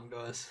don't belong to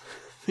us.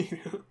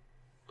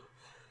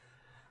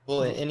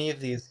 Well, any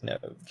of these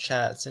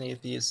chats, any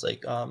of these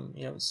like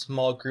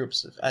small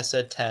groups. If I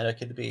said 10, it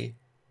could be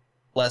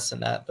less than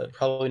that, but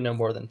probably no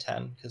more than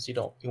 10, because you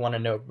want to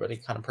know everybody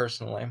kind of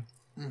personally.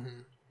 Mm-hmm.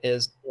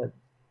 Is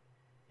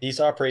these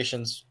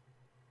operations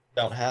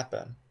don't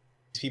happen.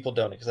 These people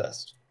don't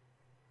exist.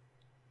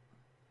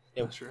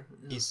 That's true.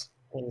 These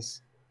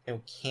things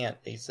can't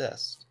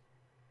exist.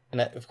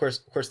 And of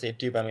course they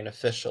do, but I mean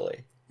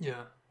officially.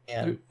 Yeah.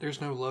 And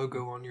There's no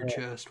logo on your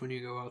chest when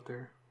you go out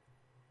there.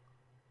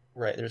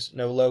 right, there's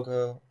no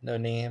logo, no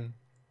name.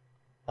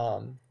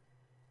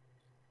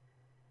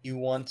 You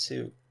want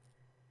to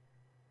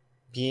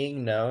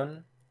being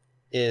known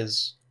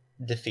is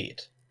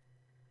defeat.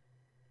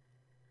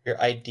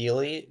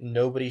 Ideally,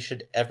 nobody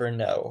should ever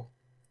know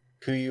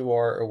who you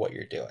are or what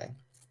you're doing.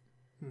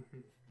 Mm-hmm.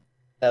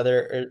 Now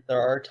there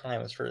are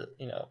times for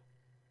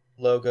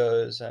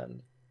logos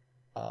and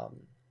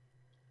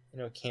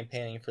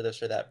campaigning for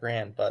this or that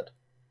brand, but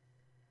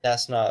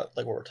that's not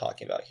like what we're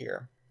talking about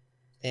here.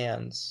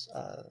 And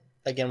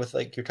again, with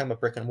like you're talking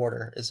about brick and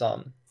mortar, is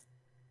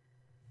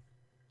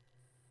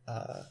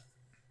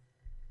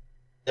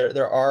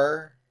there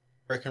are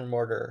brick and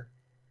mortar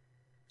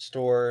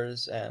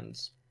stores and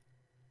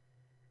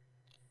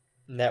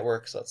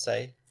networks, let's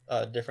say,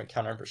 different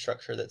counter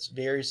infrastructure that's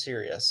very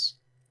serious,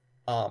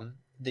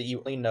 that you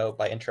only know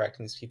by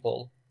interacting with these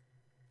people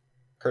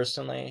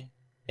personally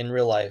in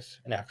real life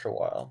and after a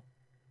while.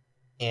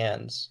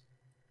 And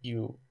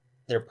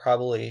they're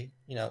probably,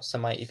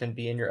 some might even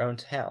be in your own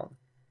town.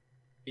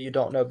 But you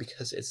don't know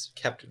because it's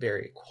kept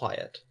very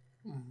quiet.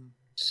 Mm-hmm.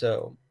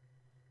 So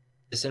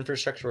this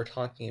infrastructure we're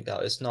talking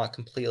about is not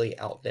completely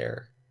out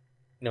there,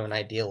 in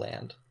ideal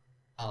land.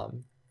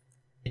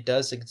 It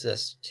does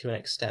exist to an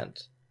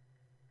extent.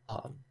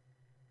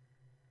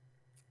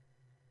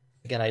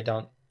 Again, I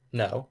don't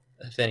know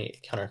of any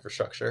counter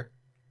infrastructure,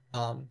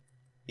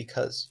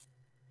 because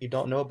you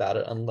don't know about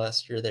it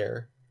unless you're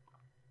there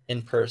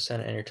in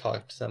person and you're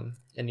talking to them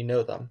and you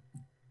know them.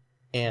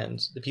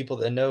 And the people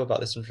that know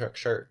about this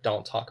infrastructure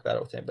don't talk about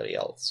it with anybody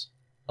else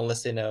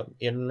unless they know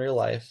in real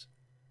life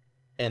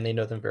and they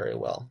know them very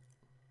well.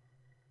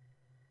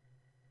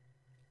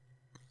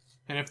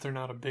 And if they're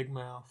not a big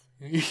mouth,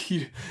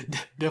 you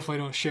definitely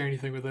don't share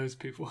anything with those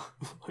people.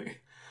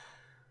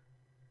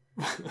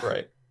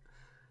 Right.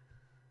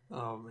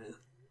 Oh man.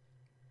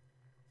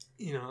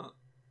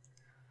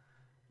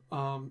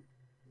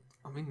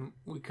 I mean,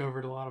 we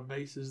covered a lot of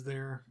bases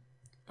there.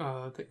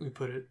 I think we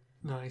put it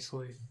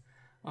nicely.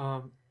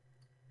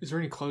 Is there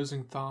any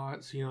closing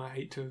thoughts? I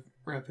hate to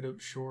wrap it up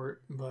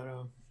short, but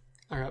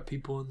I got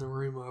people in the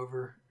room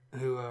over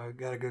who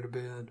got to go to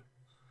bed.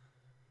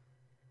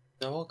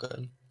 They're all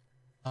good.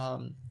 I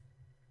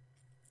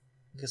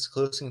guess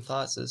closing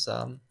thoughts is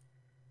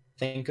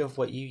think of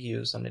what you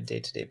use on a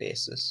day-to-day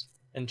basis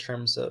in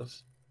terms of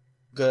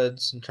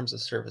goods, in terms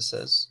of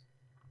services.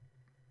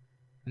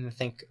 And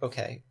think,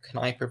 okay, can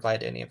I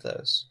provide any of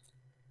those?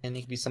 And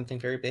it could be something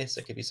very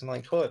basic. It could be something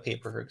like toilet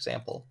paper, for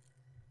example.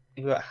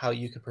 Think about how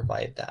you could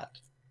provide that.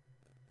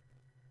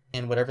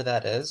 And whatever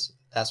that is,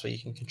 that's what you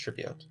can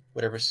contribute.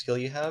 Whatever skill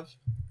you have.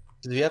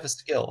 If you have a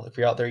skill, if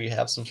you're out there, you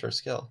have some sort of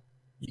skill,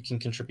 you can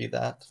contribute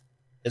that.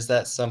 It's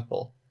that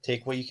simple.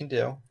 Take what you can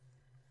do.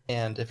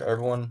 And if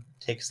everyone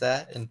takes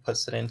that and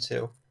puts it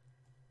into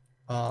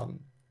a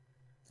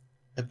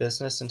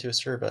business, into a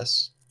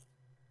service,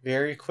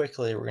 very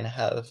quickly we're going to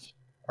have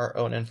our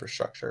own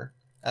infrastructure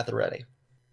at the ready.